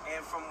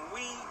 And from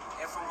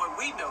what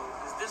we know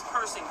is this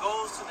person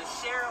goes to the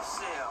sheriff's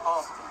sale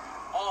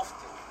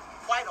often,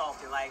 quite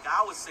often. Like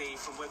I would say,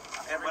 from what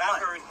I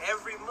heard,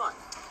 every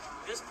month,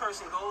 this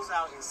person goes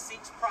out and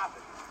seeks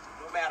property.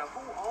 No matter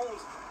who owns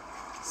them,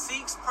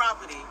 seeks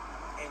property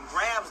and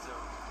grabs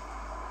them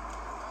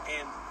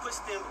and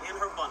puts them in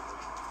her bundle.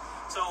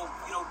 So,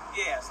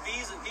 yes,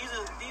 these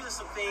are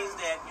some things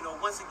that,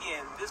 once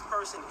again, this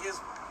person is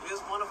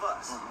one of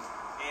us.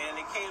 And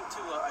it came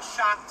to a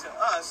shock to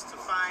us to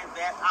find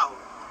that out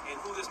and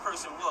who this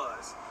person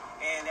was.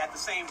 And at the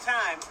same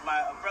time,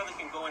 my brother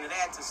can go into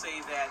that to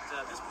say that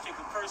this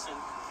particular person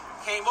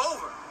came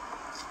over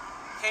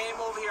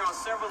here on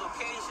several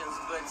occasions,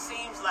 but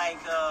seems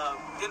like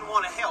didn't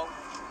want to help.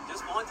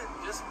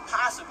 Just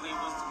possibly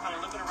was kind of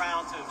looking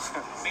around to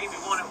maybe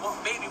want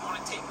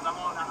to take. Because I'm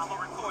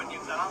gonna record you.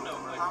 Because I don't know.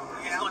 But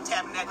he's gonna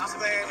tap in that just a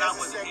minute. I'm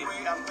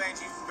glad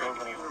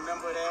you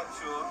remember that.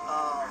 Sure.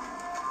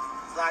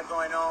 There's a lot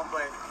going on,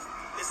 but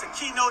it's a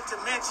keynote to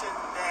mention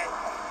that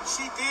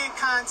she did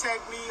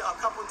contact me a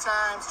couple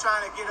times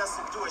trying to get us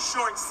to do a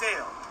short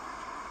sale.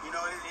 You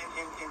know,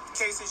 in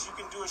cases you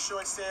can do a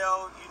short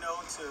sale, you know,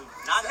 to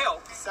not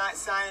help,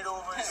 sign it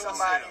over to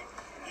somebody,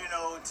 you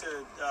know,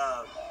 to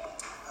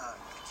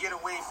get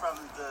away from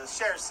the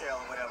sheriff's sale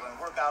or whatever and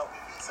work out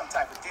some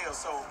type of deal.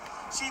 So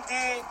she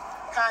did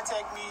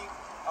contact me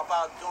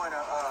about doing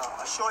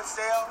a short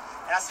sale,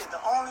 and I said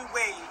the only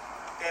way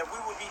that we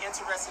would be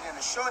interested in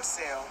a short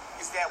sale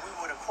is that we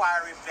would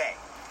acquire it back.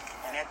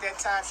 And at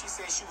that time, she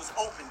said she was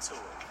open to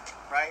it,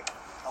 right?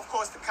 Of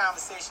course, the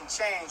conversation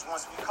changed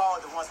once we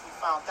called her, once we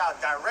found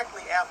out.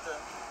 Directly after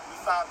we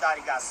found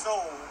out it got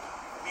sold,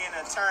 me and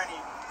the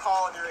attorney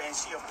called her, and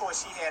she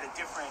had a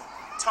different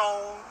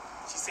tone.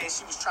 She said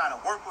she was trying to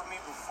work with me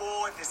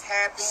before this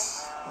happened.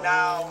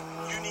 Now,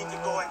 you need to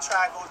go and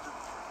try to go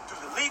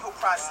through the legal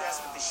process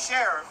with the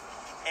sheriff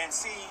and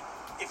see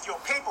if your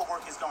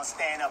paperwork is going to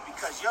stand up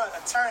because your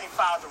attorney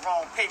filed the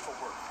wrong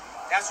paperwork.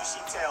 That's what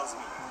she tells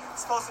me.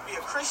 It's supposed to be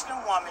a Christian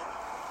woman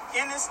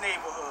in this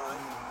neighborhood,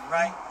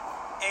 right?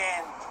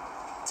 And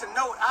to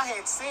note, I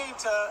had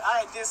saved her,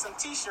 I had did some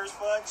t-shirts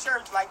for her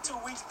church like 2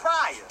 weeks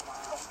prior.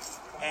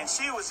 And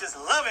she was just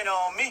loving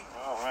on me.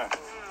 Oh, man.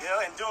 You know,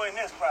 and doing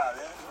this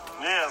probably.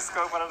 Yeah,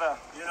 scoping it out.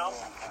 You know?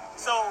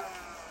 So,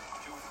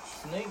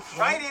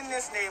 right in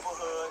this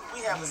neighborhood,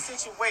 we have a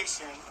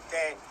situation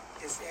that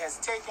has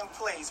taken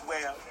place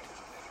where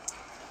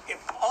if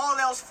all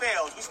else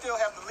fails, we still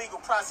have the legal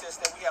process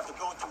that we have to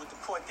go through with the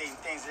court date and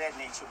things of that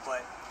nature.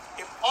 But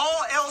if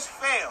all else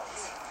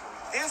fails,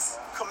 this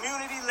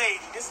community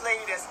lady, this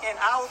lady that's in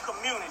our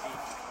community,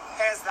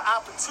 has the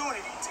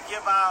opportunity to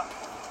give our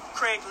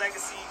Craig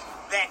legacy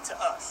back to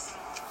us.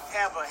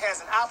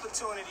 Has an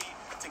opportunity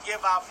to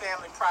give our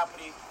family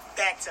property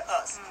back to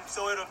us.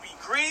 So it'll be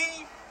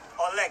greed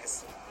or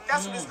legacy.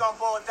 That's what it's gonna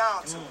boil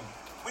down to.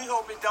 We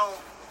hope it don't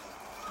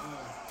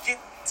get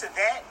to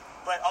that,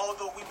 but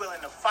although we're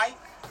willing to fight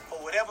for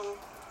whatever,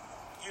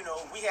 you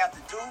know, we have to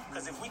do,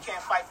 because if we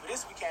can't fight for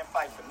this, we can't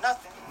fight for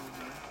nothing.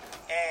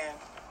 And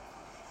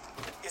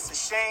it's a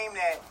shame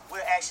that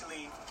we're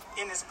actually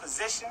in this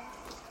position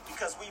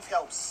because we've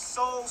helped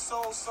so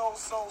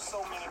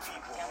many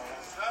people.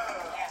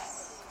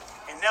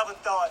 And never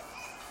thought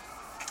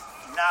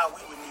now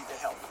we would need the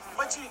help.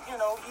 But you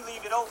know, you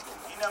leave it open.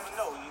 You never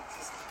know.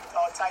 There's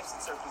all types of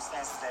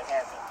circumstances that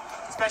happen,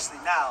 especially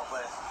now,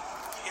 but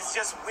it's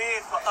just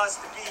weird for us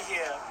to be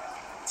here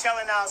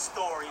telling our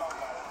story,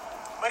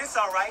 but it's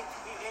all right.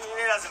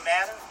 It doesn't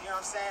matter. You know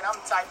what I'm saying? I'm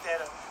the type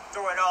that'll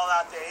throw it all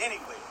out there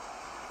anyway.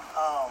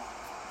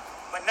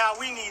 But now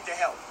we need the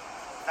help.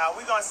 Now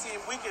we're going to see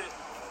if we could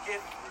get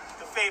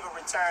the favor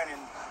return and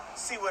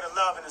see where the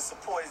love and the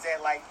support is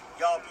at, like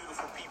y'all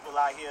beautiful people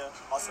out here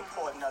are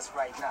supporting us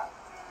right now.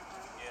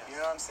 You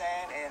know what I'm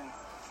saying? And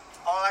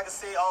all I can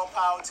say, all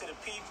power to the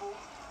people.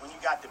 When you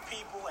got the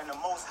people and the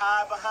Most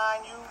High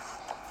behind you,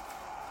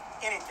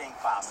 anything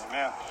possible.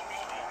 Amen.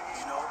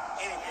 You know,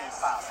 anything's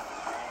possible,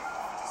 man.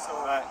 So,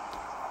 Right.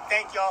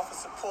 thank y'all for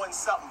supporting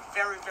something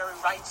very, very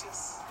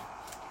righteous.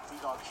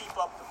 We're going to keep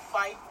up the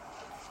fight.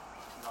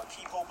 We're going to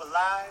keep hope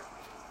alive.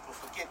 But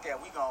forget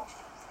that. We're going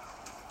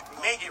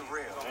to make it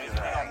real. We're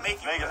going to make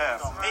it real.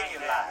 We're going to make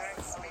it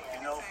live.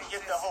 You know,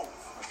 forget the hope.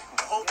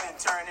 The hope can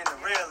turn into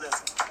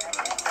realism.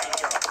 Thank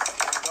y'all.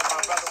 My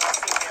brother wants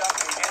to say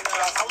something. And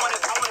I want to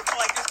call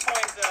at this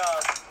point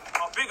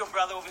my bigger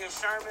brother over here,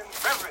 Sherman,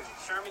 Reverend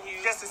Sherman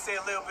Hughes. Just to say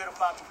a little bit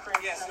about the Craig.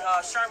 Yes,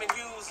 Sherman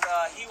Hughes,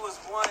 he was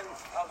one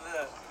of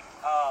the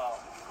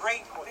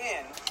great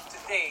men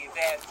today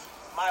that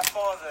my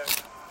father,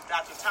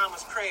 Dr.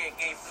 Thomas Craig,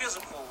 gave a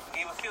physical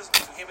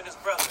to him and his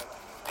brother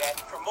that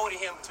promoted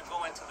him to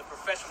go into the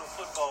professional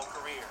football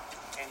career.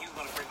 And he's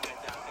going to break that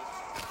down. Thank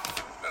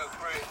you. Let us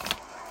pray.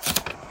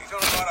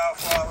 Eternal God, our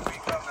Father, we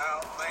come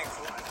now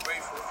thankful and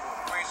grateful for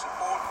the great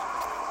support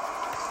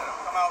that have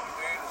come out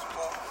today to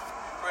support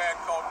Craig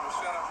Cultural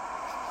Center.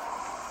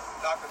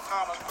 Dr.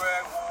 Thomas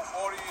Craig, for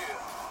over 40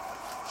 years,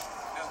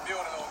 this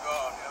building, oh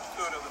God, has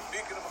stood as a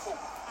beacon of hope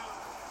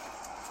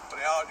for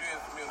the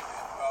Algiers community,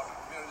 throughout the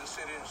community,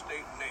 city, and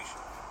state, and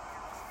nation.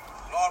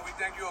 Lord, we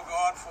thank you, oh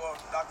God, for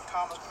Dr.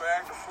 Thomas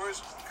Craig, the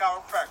first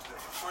chiropractor,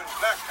 the first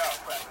black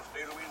chiropractor in the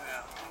state of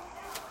Louisiana,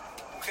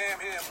 who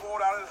came here and poured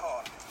out his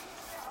heart,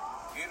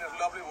 he and his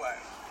lovely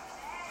wife,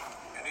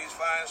 and these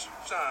fine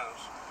sons.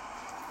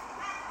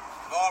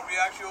 Lord, we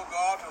ask you, oh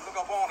God, to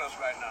look upon us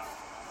right now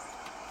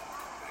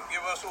and give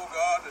us, oh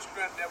God, the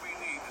strength that we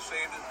need to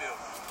save this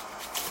building.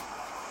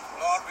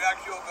 Lord, we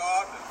ask you, oh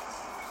God, to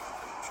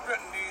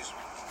strengthen these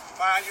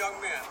fine young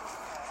men,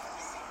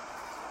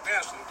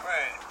 Benson,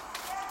 Craig,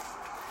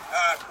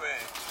 Howard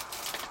Craig,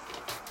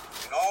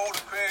 and all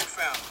the Craig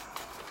family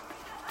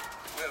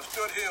who have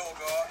stood here, oh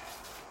God,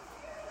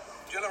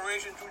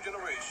 generation to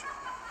generation,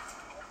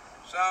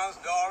 sons,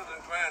 daughters,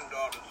 and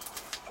granddaughters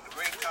of the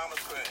great Thomas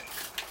Craig.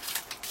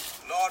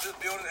 Lord, this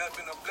building has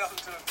been a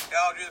blessing to the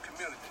Algiers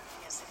community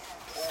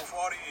for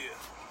over 40 years.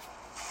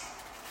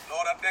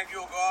 Lord, I thank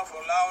you, oh God,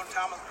 for allowing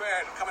Thomas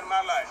Craig to come in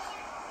my life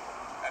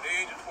at the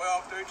age of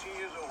 12, 13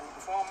 years old, to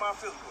perform my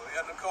physical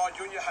at Nicole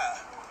Junior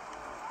High.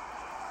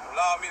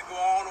 Allow me to go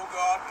on, oh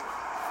God,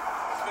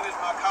 to finish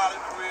my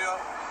college career,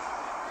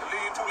 to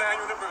leave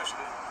Tulane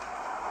University,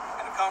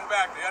 and to come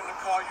back to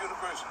Nicole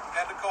University,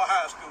 Nicole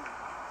High School,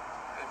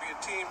 and be a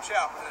team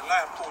chaplain and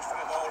life coach for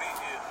him all these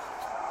years.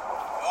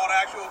 Lord,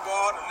 I ask you, oh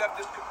God, to let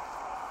this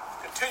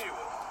continue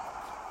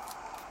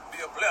be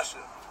a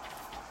blessing.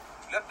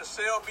 Let the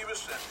sale be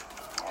rescinded.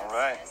 All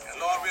right. And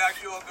Lord, we ask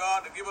you, oh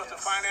God, to give us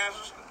the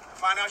financial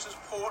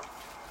support,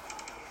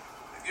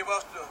 to give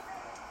us the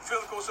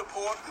physical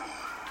support.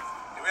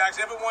 And we ask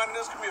everyone in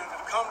this community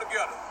to come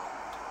together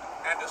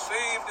and to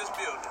save this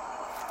building.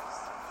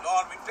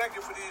 Lord, we thank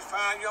you for these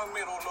fine young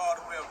men, oh Lord,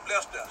 who have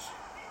blessed us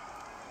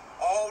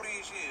all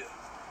these years.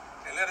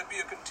 And let it be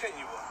a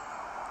continuum.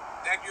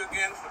 Thank you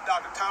again for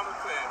Dr. Thomas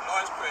Craig,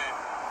 Lois Craig,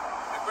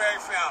 the Craig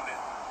family,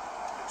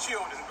 the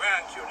children,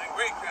 grandchildren, and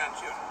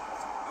great-grandchildren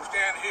who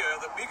stand here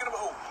as a beacon of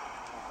hope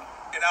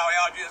in our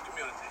Algiers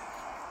community.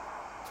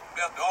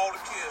 Bless all the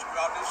kids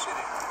throughout this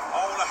city.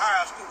 All the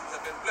higher schools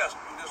have been blessed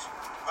through this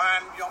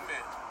fine young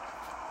man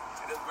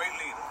and this great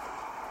leader.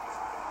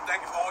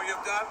 Thank you for all you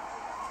have done.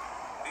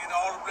 These are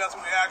all the blessings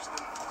we ask.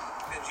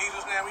 In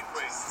Jesus' name we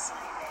pray.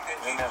 In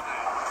Jesus' name.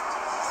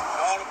 And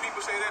all the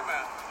people say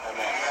amen.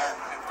 Amen.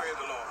 And praise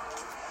the Lord.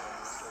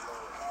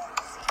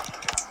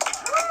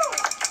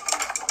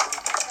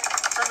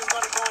 We're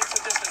going to go into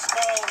just a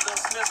small little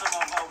snippet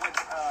of what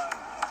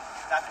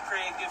Dr.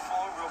 Craig did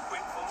for him, real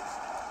quick, folks.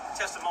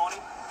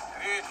 Testimony.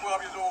 At age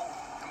 12 years old,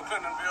 in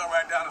McClendonville,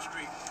 right down the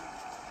street.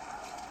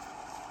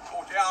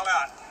 Coach Al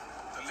Out,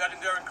 the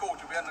legendary coach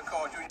of Edna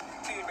Carr Jr.,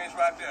 teammates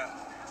right there.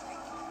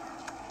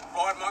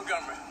 Floyd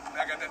Montgomery,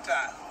 back at that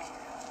time.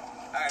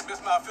 I had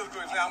missed my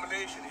physical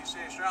examination. He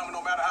said, Sherman,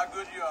 no matter how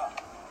good you are,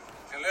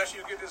 unless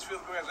you get this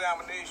physical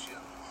examination,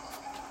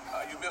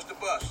 you missed the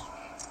bus.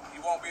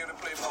 You won't be able to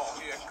play ball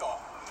here at Carr.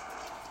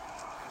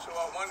 And so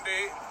one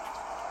day,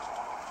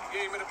 he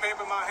gave me the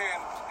paper in my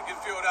hand to get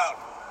filled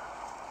out.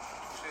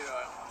 He said,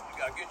 you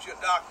got to get you a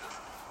doctor.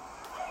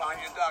 Find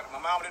you a doctor.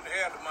 My mom didn't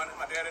have the money.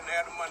 My dad didn't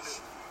have the money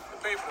to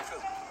pay for the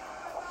physical.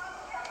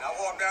 And I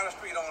walked down the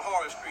street on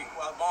Horace Street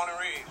where I was born and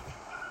raised.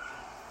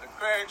 The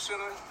Craig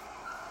Center,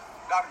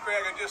 Dr.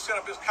 Craig had just set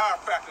up his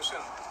chiropractic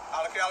center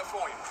out of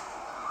California.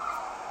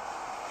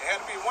 It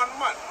had to be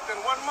 1 month, within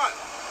 1 month.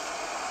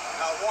 And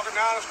I was walking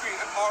down the street,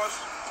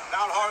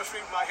 down Horace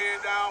Street, my head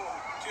down,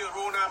 tears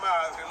rolling down my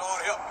eyes. I said,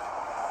 Lord, help me.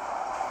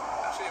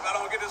 I said, if I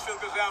don't get this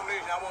physical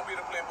examination, I won't be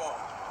able to play ball.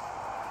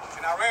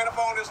 And I ran up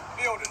on this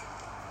building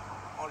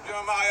on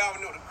Jeremiah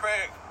Avenue, the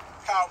Craig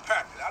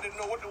Chiropractic. I didn't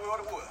know what the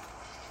world it was.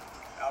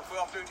 I was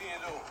 12, 13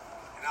 years old.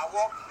 And I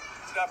walked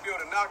to that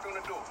building, knocked on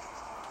the door.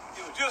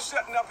 He was just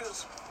setting up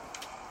his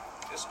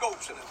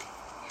scopes and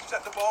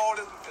setting up all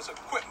his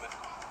equipment.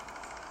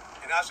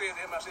 And I said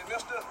to him, mister,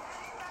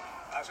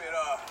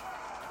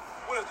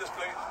 what is this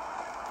place?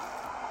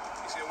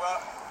 He said,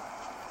 well,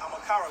 I'm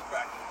a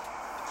chiropractor.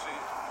 I said,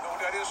 you know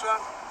what that is, son?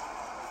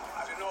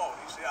 I said, no.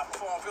 He said, I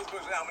perform physical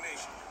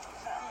examination.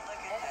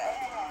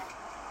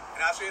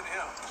 And I said to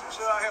him,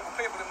 sir, I have a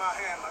paper in my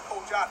hand my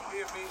coach out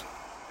gave me to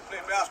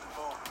play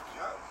basketball.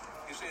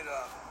 He said,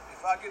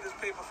 if I get this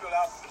paper filled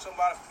out and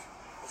somebody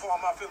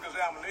perform my physical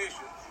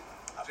examination,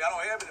 I said, I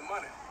don't have any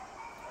money.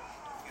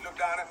 He looked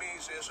down at me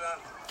and said, son,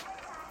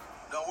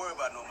 don't worry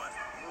about no money.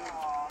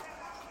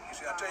 He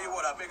said, I tell you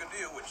what, I'll make a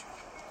deal with you.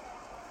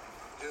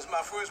 This is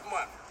my first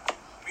month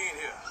being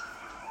here.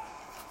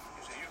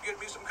 He said, you get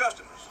me some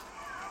customers.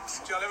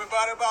 Tell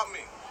everybody about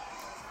me.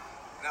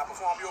 And I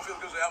perform your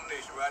physical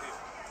examination right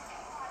here.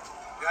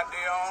 That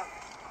day on,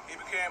 he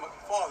became a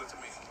father to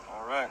me.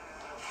 All right.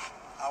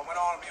 I went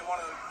on to be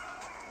one of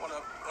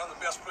the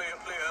best players.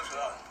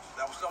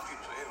 That was some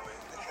people say anyway.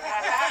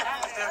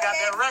 Still got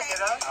that record,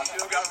 huh? I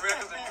still got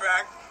records in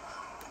track,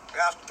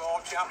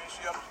 basketball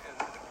championships, and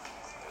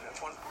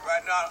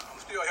right now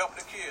I'm still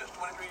helping the kids.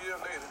 23 years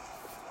later,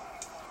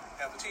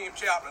 as the team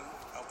chaplain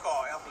of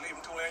Carr after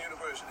leaving Tulane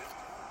University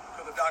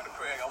because of Dr.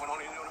 Craig. I went on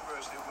to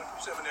university, went to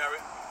seminary,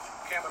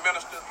 became a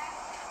minister,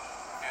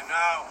 and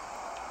now,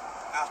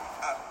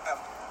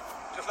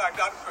 just like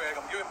Dr. Craig,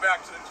 I'm giving back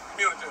to the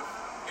community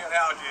here in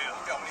Algiers,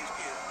 helping these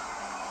kids.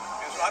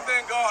 And so I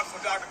thank God for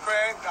Dr.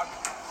 Craig. I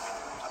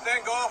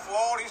thank God for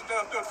all he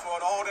stood for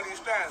and all that he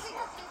stands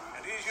for.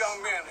 And these young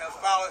men have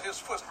followed his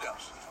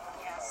footsteps.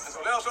 And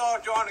so let us all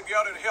join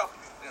together and help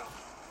them.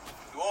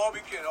 Do all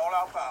we can, all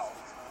our power,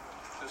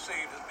 to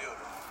save this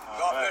building.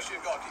 God bless you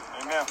and God keep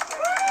you. Amen.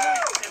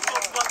 And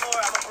one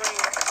more, I'm going to bring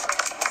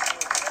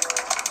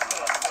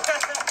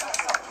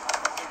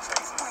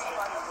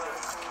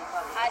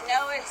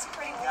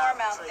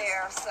storm out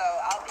there, so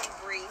I'll be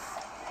brief.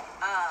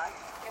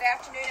 Good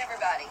afternoon,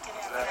 everybody.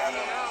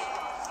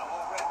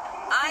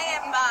 I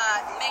am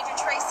Major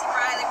Tracy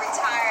Riley,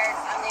 retired.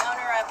 I'm the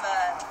owner of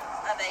a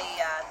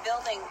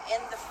building in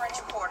the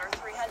French Quarter,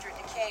 300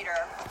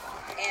 Decatur.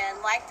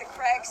 And like the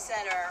Craig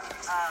Center,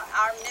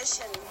 our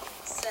mission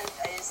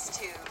is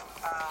to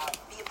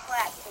be a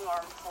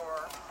platform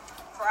for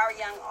our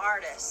young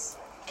artists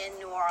in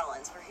New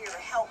Orleans. We're here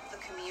to help the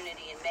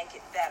community and make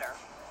it better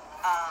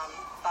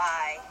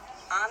by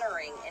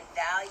honoring and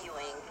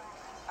valuing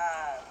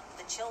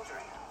the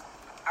children,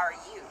 our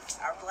youth,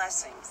 our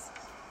blessings.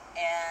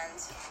 And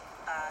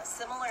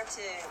similar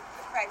to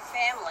the Craig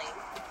family,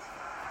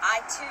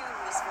 I too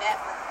was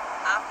met with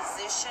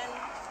opposition.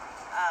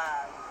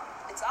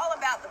 It's all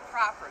about the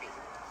property.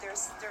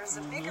 There's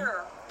a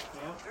bigger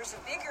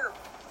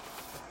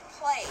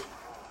play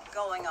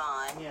going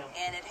on,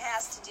 and it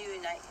has to do.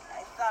 And I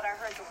thought I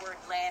heard the word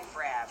land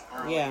grab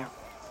earlier.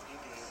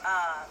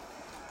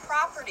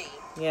 Property,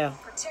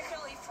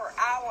 particularly for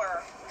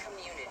our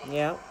community,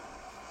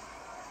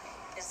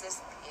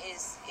 is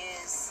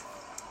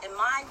in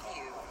my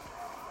view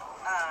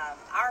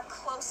our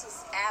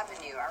closest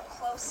avenue, our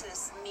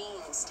closest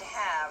means to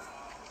have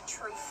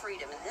true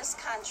freedom in this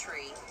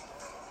country.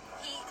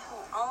 He who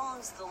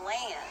owns the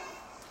land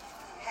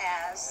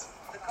has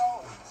the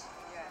gold.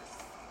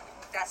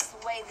 That's the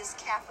way this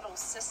capital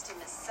system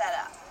is set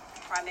up,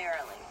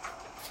 primarily.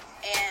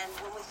 And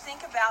when we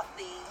think about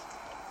the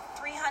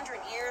 300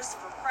 years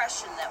of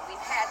oppression that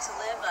we've had to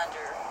live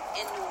under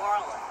in New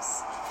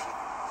Orleans,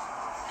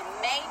 the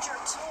major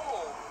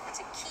tool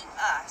to keep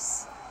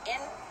us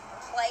in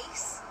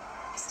place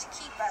is to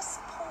keep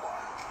us poor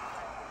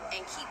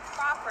and keep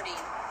property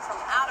from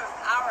out of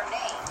our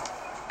name,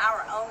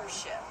 our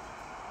ownership.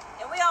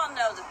 And we all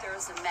know that there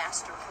is a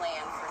master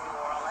plan for New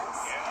Orleans.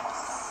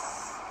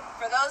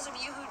 For those of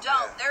you who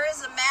don't, there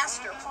is a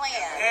master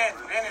plan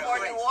for New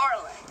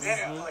Orleans.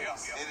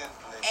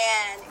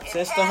 And it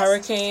Since has the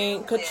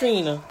Hurricane to do with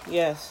Katrina,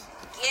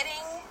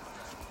 getting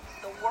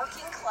the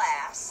working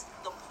class,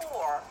 the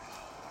poor,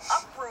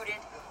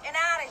 uprooted and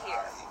out of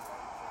here.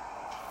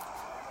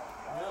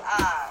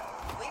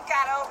 We've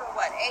got over,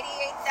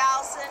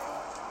 88,000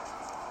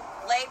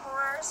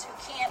 laborers who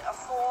can't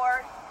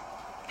afford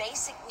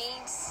basic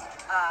needs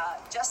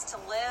just to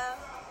live.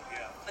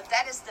 But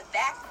that is the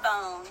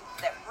backbone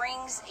that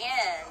brings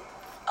in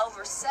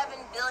over $7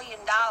 billion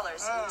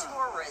in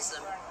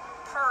tourism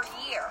per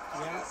year.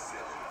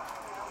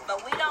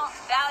 But we don't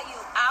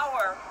value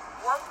our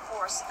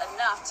workforce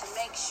enough to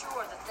make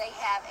sure that they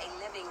have a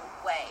living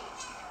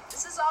wage.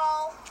 This is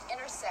all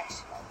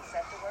intersectional. Is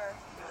that the word?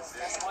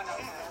 That's one of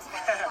them.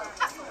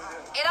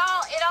 It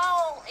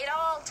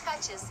all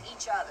touches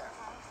each other.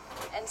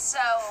 And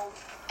so,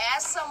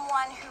 as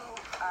someone who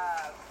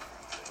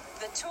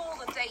the tool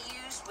that they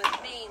used with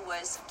me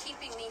was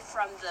keeping me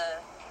from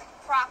the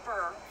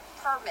proper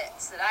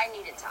permits that I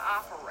needed to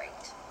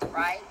operate,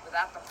 right?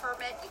 Without the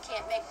permit, you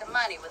can't make the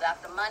money.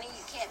 Without the money,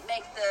 you can't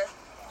make the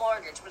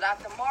mortgage. Without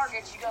the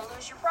mortgage, you're going to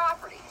lose your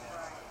property,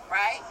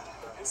 right?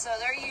 And so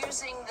they're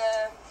using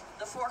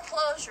the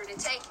foreclosure to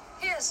take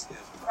his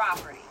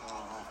property.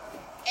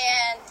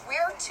 And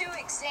we're two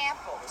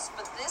examples,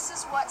 but this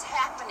is what's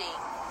happening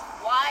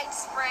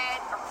widespread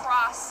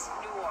across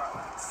New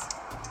Orleans.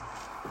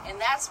 And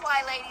that's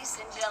why, ladies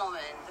and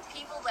gentlemen, the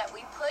people that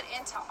we put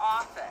into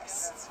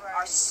office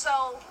are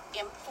so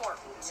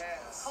important,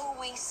 who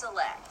we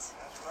select.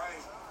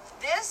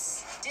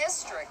 This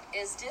district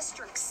is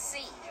District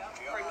C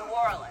for New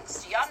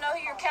Orleans. Do y'all know who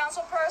your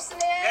council person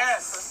is?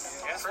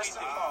 Yes,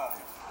 Kristen Palmer.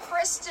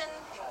 Kristen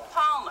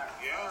Palmer,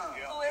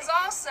 who is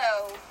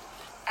also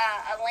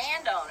a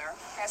landowner,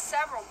 has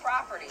several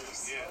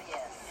properties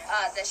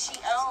that she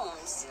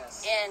owns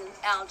in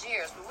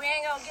Algiers. But we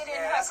ain't going to get in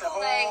her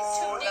Kool-Aid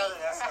too deep.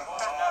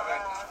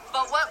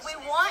 But what we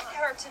want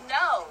her to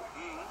know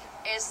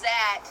is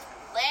that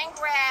land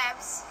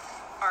grabs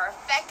are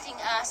affecting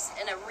us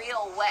in a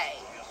real way.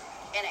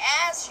 And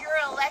as your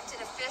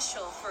elected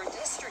official for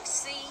District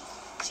C,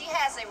 she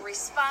has a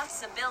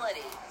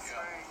responsibility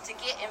to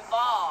get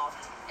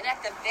involved and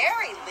at the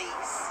very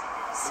least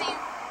see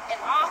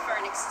and offer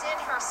and extend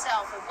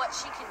herself and what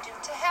she can do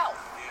to help.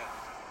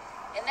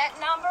 And that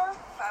number,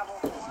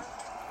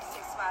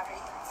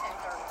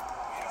 504-658-1030.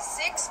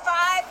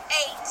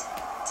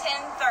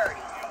 658-1030.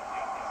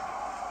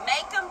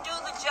 Make them do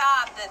the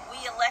job that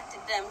we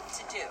elected them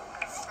to do.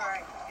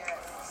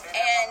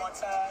 And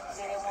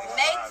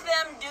make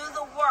them do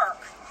the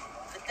work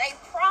that they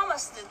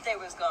promised that they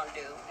was going to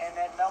do. And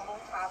that number?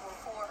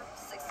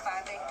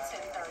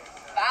 504-658-1030.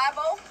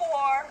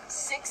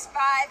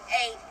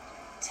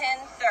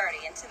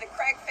 504-658-1030. And to the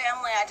Craig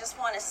family, I just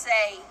want to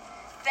say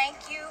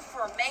thank you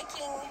for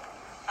making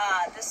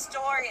the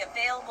story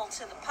available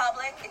to the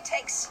public. It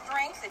takes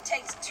strength, it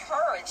takes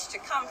courage to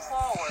come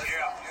forward.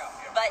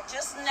 But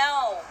just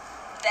know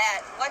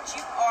that what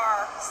you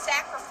are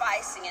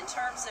sacrificing in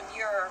terms of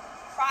your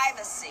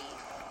privacy,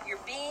 you're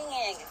being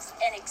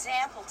an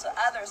example to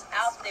others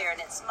out there.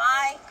 And it's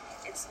my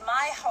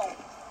hope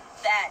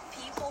that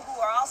people who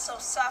are also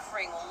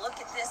suffering will look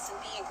at this and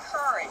be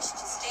encouraged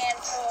to stand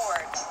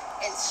forward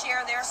and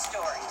share their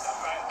stories.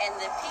 And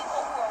the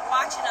people who are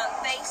watching on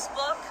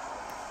Facebook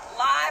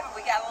Live,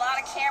 we got a lot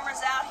of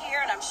cameras out here,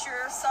 and I'm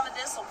sure some of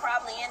this will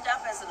probably end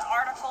up as an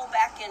article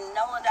back in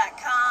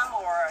NOLA.com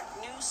or a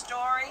news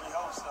story. We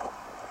hope so.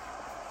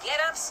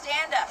 Get up,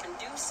 stand up, and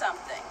do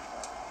something.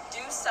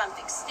 Do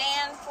something.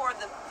 Stand for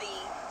the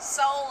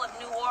soul of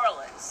New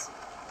Orleans.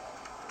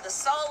 The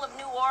soul of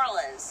New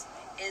Orleans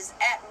is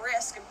at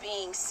risk of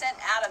being sent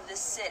out of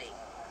this city.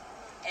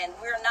 And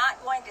we're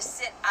not going to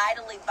sit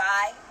idly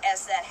by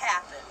as that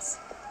happens.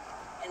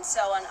 And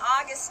so on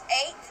August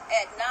 8th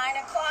at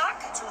 9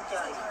 o'clock,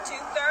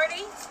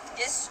 2:30,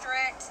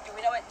 district, do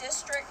we know what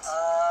district?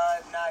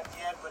 Not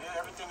yet, but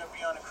everything will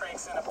be on the Craig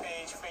Center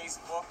page,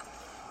 Facebook.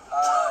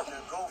 The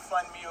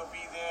GoFundMe will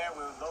be there.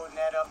 We're loading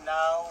that up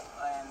now.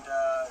 And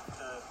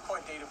the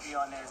court date will be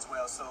on there as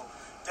well. So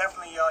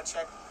definitely y'all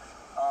check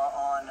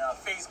on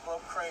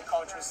Facebook, Craig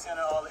Cultural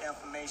Center. All the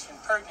information,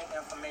 pertinent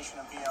information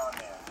will be on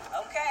there.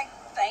 Okay,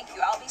 thank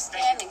you. I'll be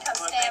standing. Come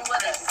stand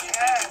with us.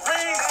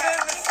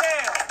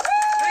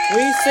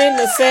 Resend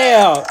the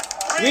sale.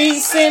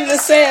 Resend the sale. Resend the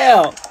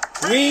sale.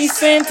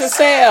 Resend the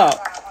sale.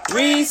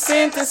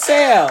 Resend the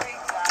sale.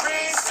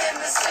 Resend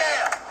the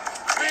sale.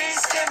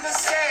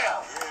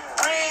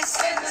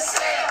 Resend the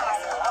sale.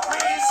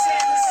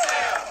 Resend the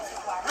sale.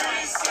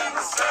 Resend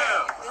the sale. Resend the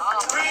sale.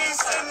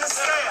 Resend the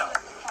sale.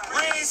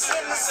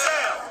 Resend the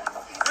sale.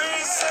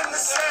 Resend the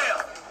sale.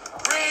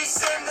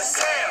 Resend the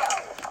sale.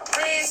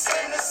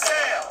 Resend the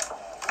sale.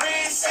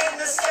 Resend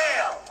the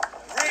sale.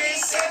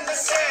 Resend the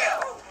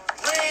sale.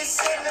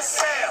 Resend the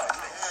sale.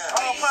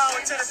 All power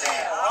to the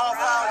people. All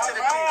power to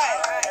the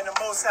people. And the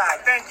Most High.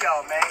 Thank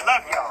y'all, man.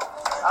 Love y'all.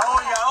 I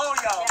owe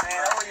y'all, man.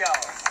 I owe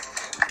y'all.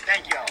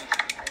 Thank y'all.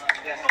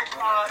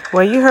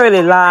 Well, you heard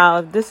it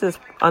live. This is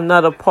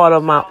another part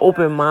of my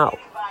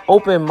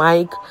open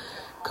mic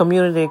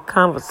community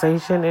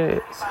conversation.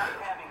 It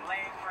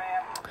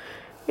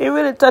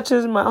really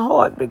touches my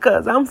heart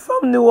because I'm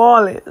from New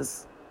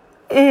Orleans.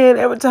 And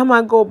every time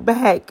I go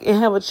back and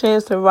have a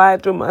chance to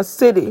ride through my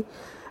city,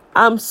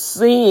 I'm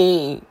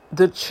seeing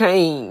the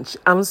change.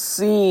 I'm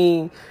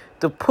seeing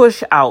the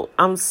push out.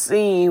 I'm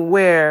seeing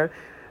where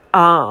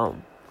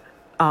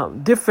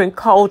different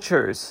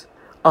cultures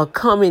are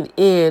coming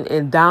in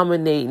and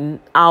dominating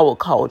our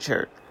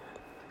culture.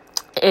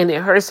 And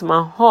it hurts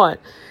my heart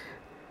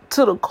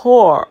to the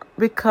core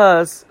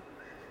because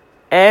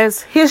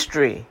as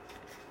history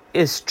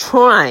is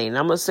trying,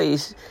 I'm going to say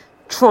it's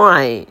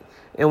trying.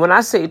 And when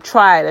I say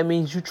try, that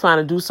means you're trying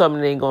to do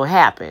something that ain't going to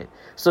happen.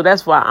 So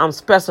that's why I'm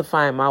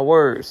specifying my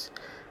words.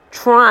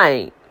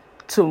 Trying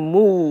to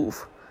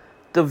move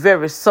the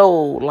very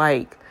soul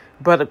like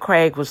Brother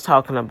Craig was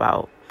talking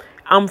about.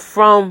 I'm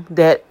from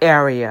that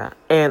area.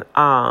 And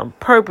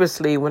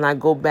purposely, when I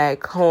go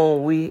back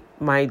home,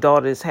 my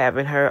daughter's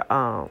having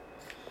her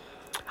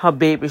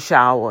baby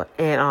shower.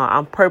 And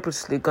I'm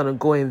purposely going to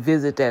go and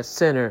visit that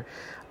center.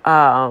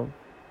 I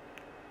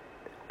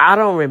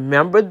don't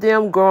remember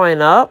them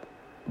growing up.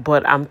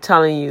 But I'm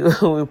telling you,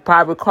 we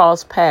probably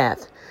crossed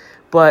paths.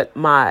 But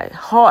my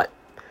heart,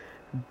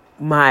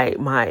 my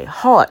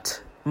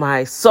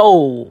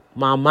soul,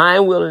 my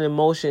mind, will, and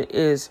emotion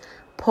is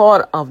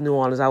part of New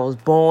Orleans. I was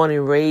born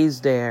and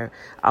raised there.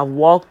 I've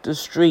walked the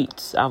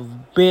streets.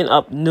 I've been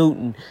up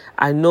Newton.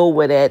 I know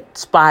where that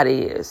spot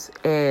is.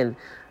 And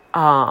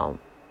I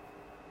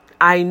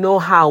know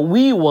how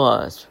we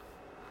was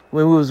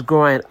when we was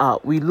growing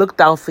up. We looked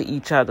out for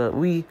each other.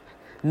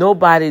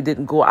 Nobody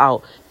didn't go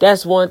out.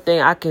 That's one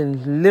thing I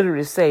can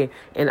literally say.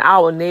 In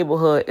our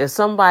neighborhood, if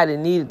somebody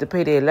needed to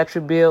pay their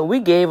electric bill, we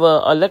gave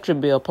a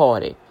electric bill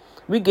party.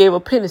 We gave a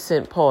penny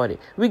cent party.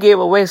 We gave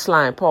a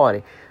waistline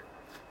party.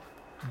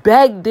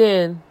 Back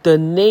then, the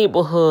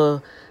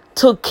neighborhood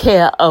took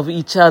care of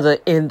each other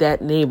in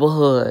that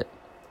neighborhood.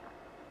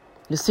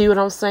 You see what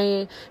I'm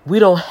saying? We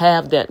don't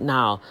have that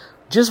now.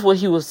 Just what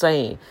he was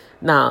saying.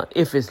 Now,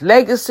 if it's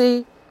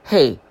legacy,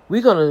 hey,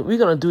 we're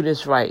gonna do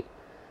this right.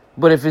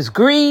 But if it's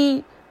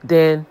greed,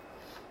 then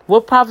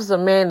what profits a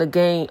man to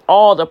gain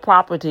all the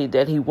property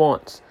that he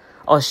wants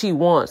or she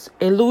wants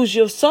and lose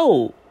your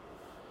soul?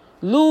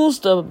 Lose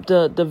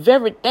the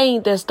very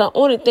thing that's the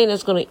only thing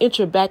that's going to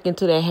enter back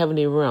into that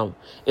heavenly realm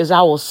is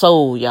our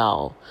soul,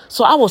 y'all.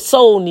 So our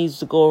soul needs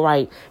to go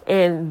right.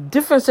 And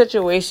different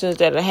situations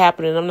that are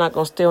happening, I'm not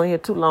going to stay on here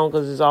too long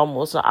because it's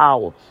almost an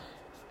hour.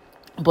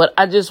 But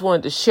I just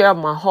wanted to share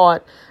my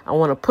heart. I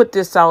want to put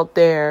this out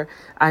there.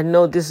 I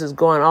know this is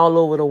going all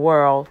over the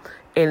world.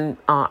 And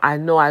I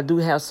know I do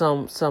have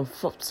some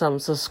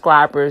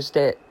subscribers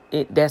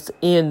that's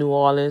in New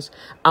Orleans.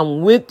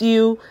 I'm with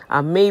you.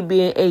 I may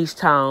be in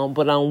H-Town,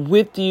 but I'm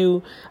with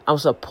you. I'm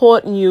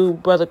supporting you,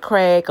 Brother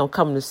Craig. I'm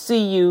coming to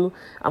see you.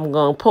 I'm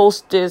going to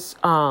post this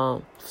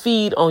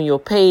feed on your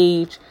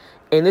page.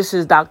 And this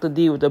is Dr.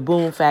 D with the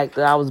Boom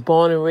Factor. I was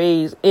born and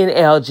raised in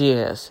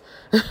Algiers,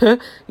 where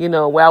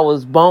I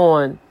was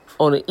born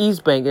on the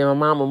East Bank, and my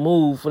mama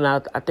moved when I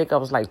think I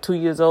was like 2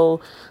 years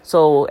old.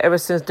 So ever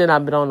since then,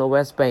 I've been on the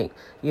West Bank,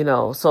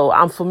 So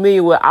I'm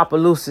familiar with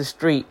Opelousas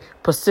Street,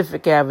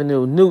 Pacific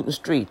Avenue, Newton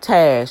Street,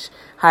 Tash,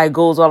 how it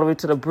goes all the way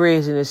to the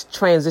bridge and it's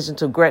transitioned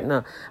to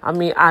Gretna. I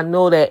mean, I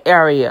know that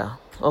area,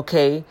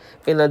 okay?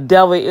 And the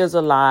devil is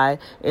a lie.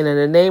 And in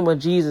the name of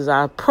Jesus,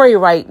 I pray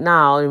right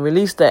now and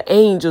release the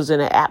angels in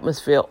the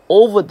atmosphere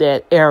over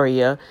that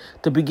area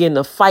to begin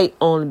to fight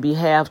on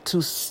behalf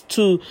to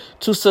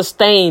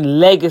sustain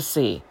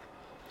legacy.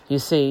 You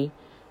see,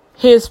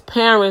 his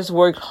parents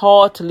worked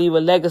hard to leave a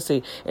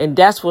legacy, and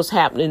that's what's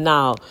happening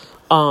now.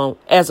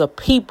 As a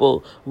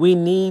people, we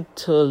need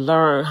to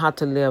learn how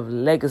to live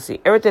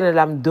legacy. Everything that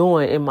I'm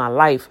doing in my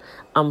life,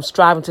 I'm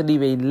striving to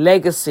leave a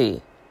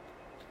legacy.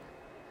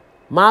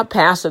 My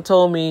pastor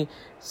told me,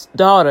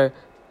 daughter,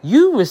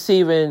 you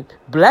receiving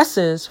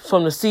blessings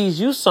from the seeds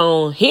you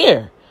sown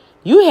here.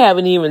 You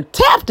haven't even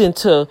tapped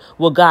into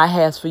what God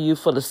has for you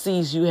for the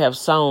seeds you have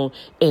sown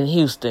in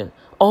Houston.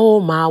 Oh,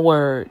 my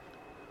word.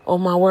 Oh,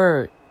 my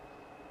word.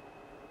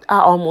 I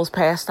almost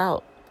passed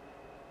out.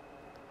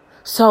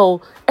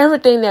 So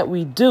everything that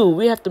we do,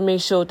 we have to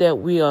make sure that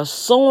we are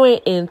sowing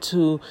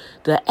into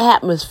the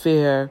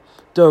atmosphere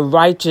the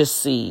righteous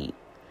seed,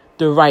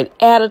 the right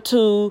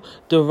attitude,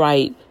 the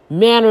right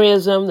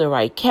mannerism, the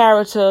right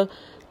character.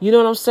 You know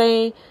what I'm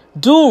saying?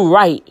 Do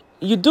right.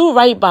 You do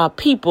right by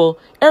people,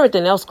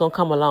 everything else gonna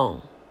come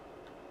along.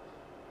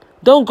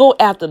 Don't go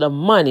after the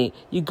money.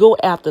 You go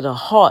after the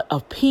heart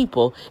of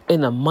people,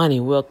 and the money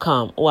will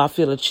come. Oh, I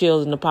feel the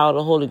chills and the power of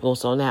the Holy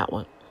Ghost on that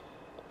one.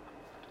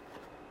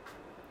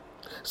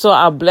 So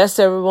I bless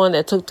everyone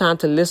that took time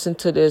to listen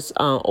to this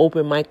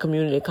open mic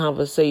community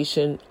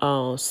conversation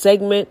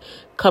segment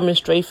coming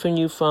straight from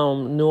you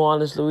from New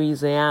Orleans,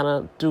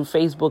 Louisiana through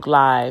Facebook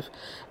Live.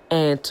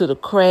 And to the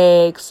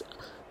Craigs,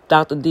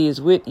 Dr. D is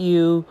with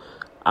you.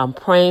 I'm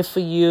praying for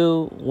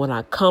you. When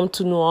I come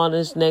to New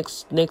Orleans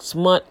next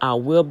month, I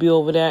will be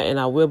over there and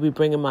I will be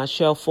bringing my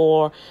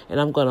shofar, and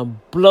I'm going to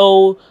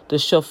blow the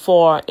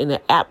shofar in the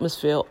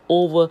atmosphere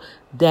over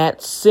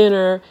that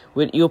center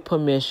with your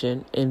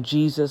permission in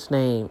Jesus'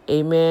 name.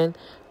 Amen.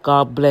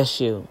 God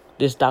bless you.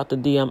 This Dr.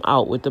 D, I'm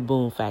out with the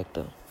Boom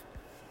Factor.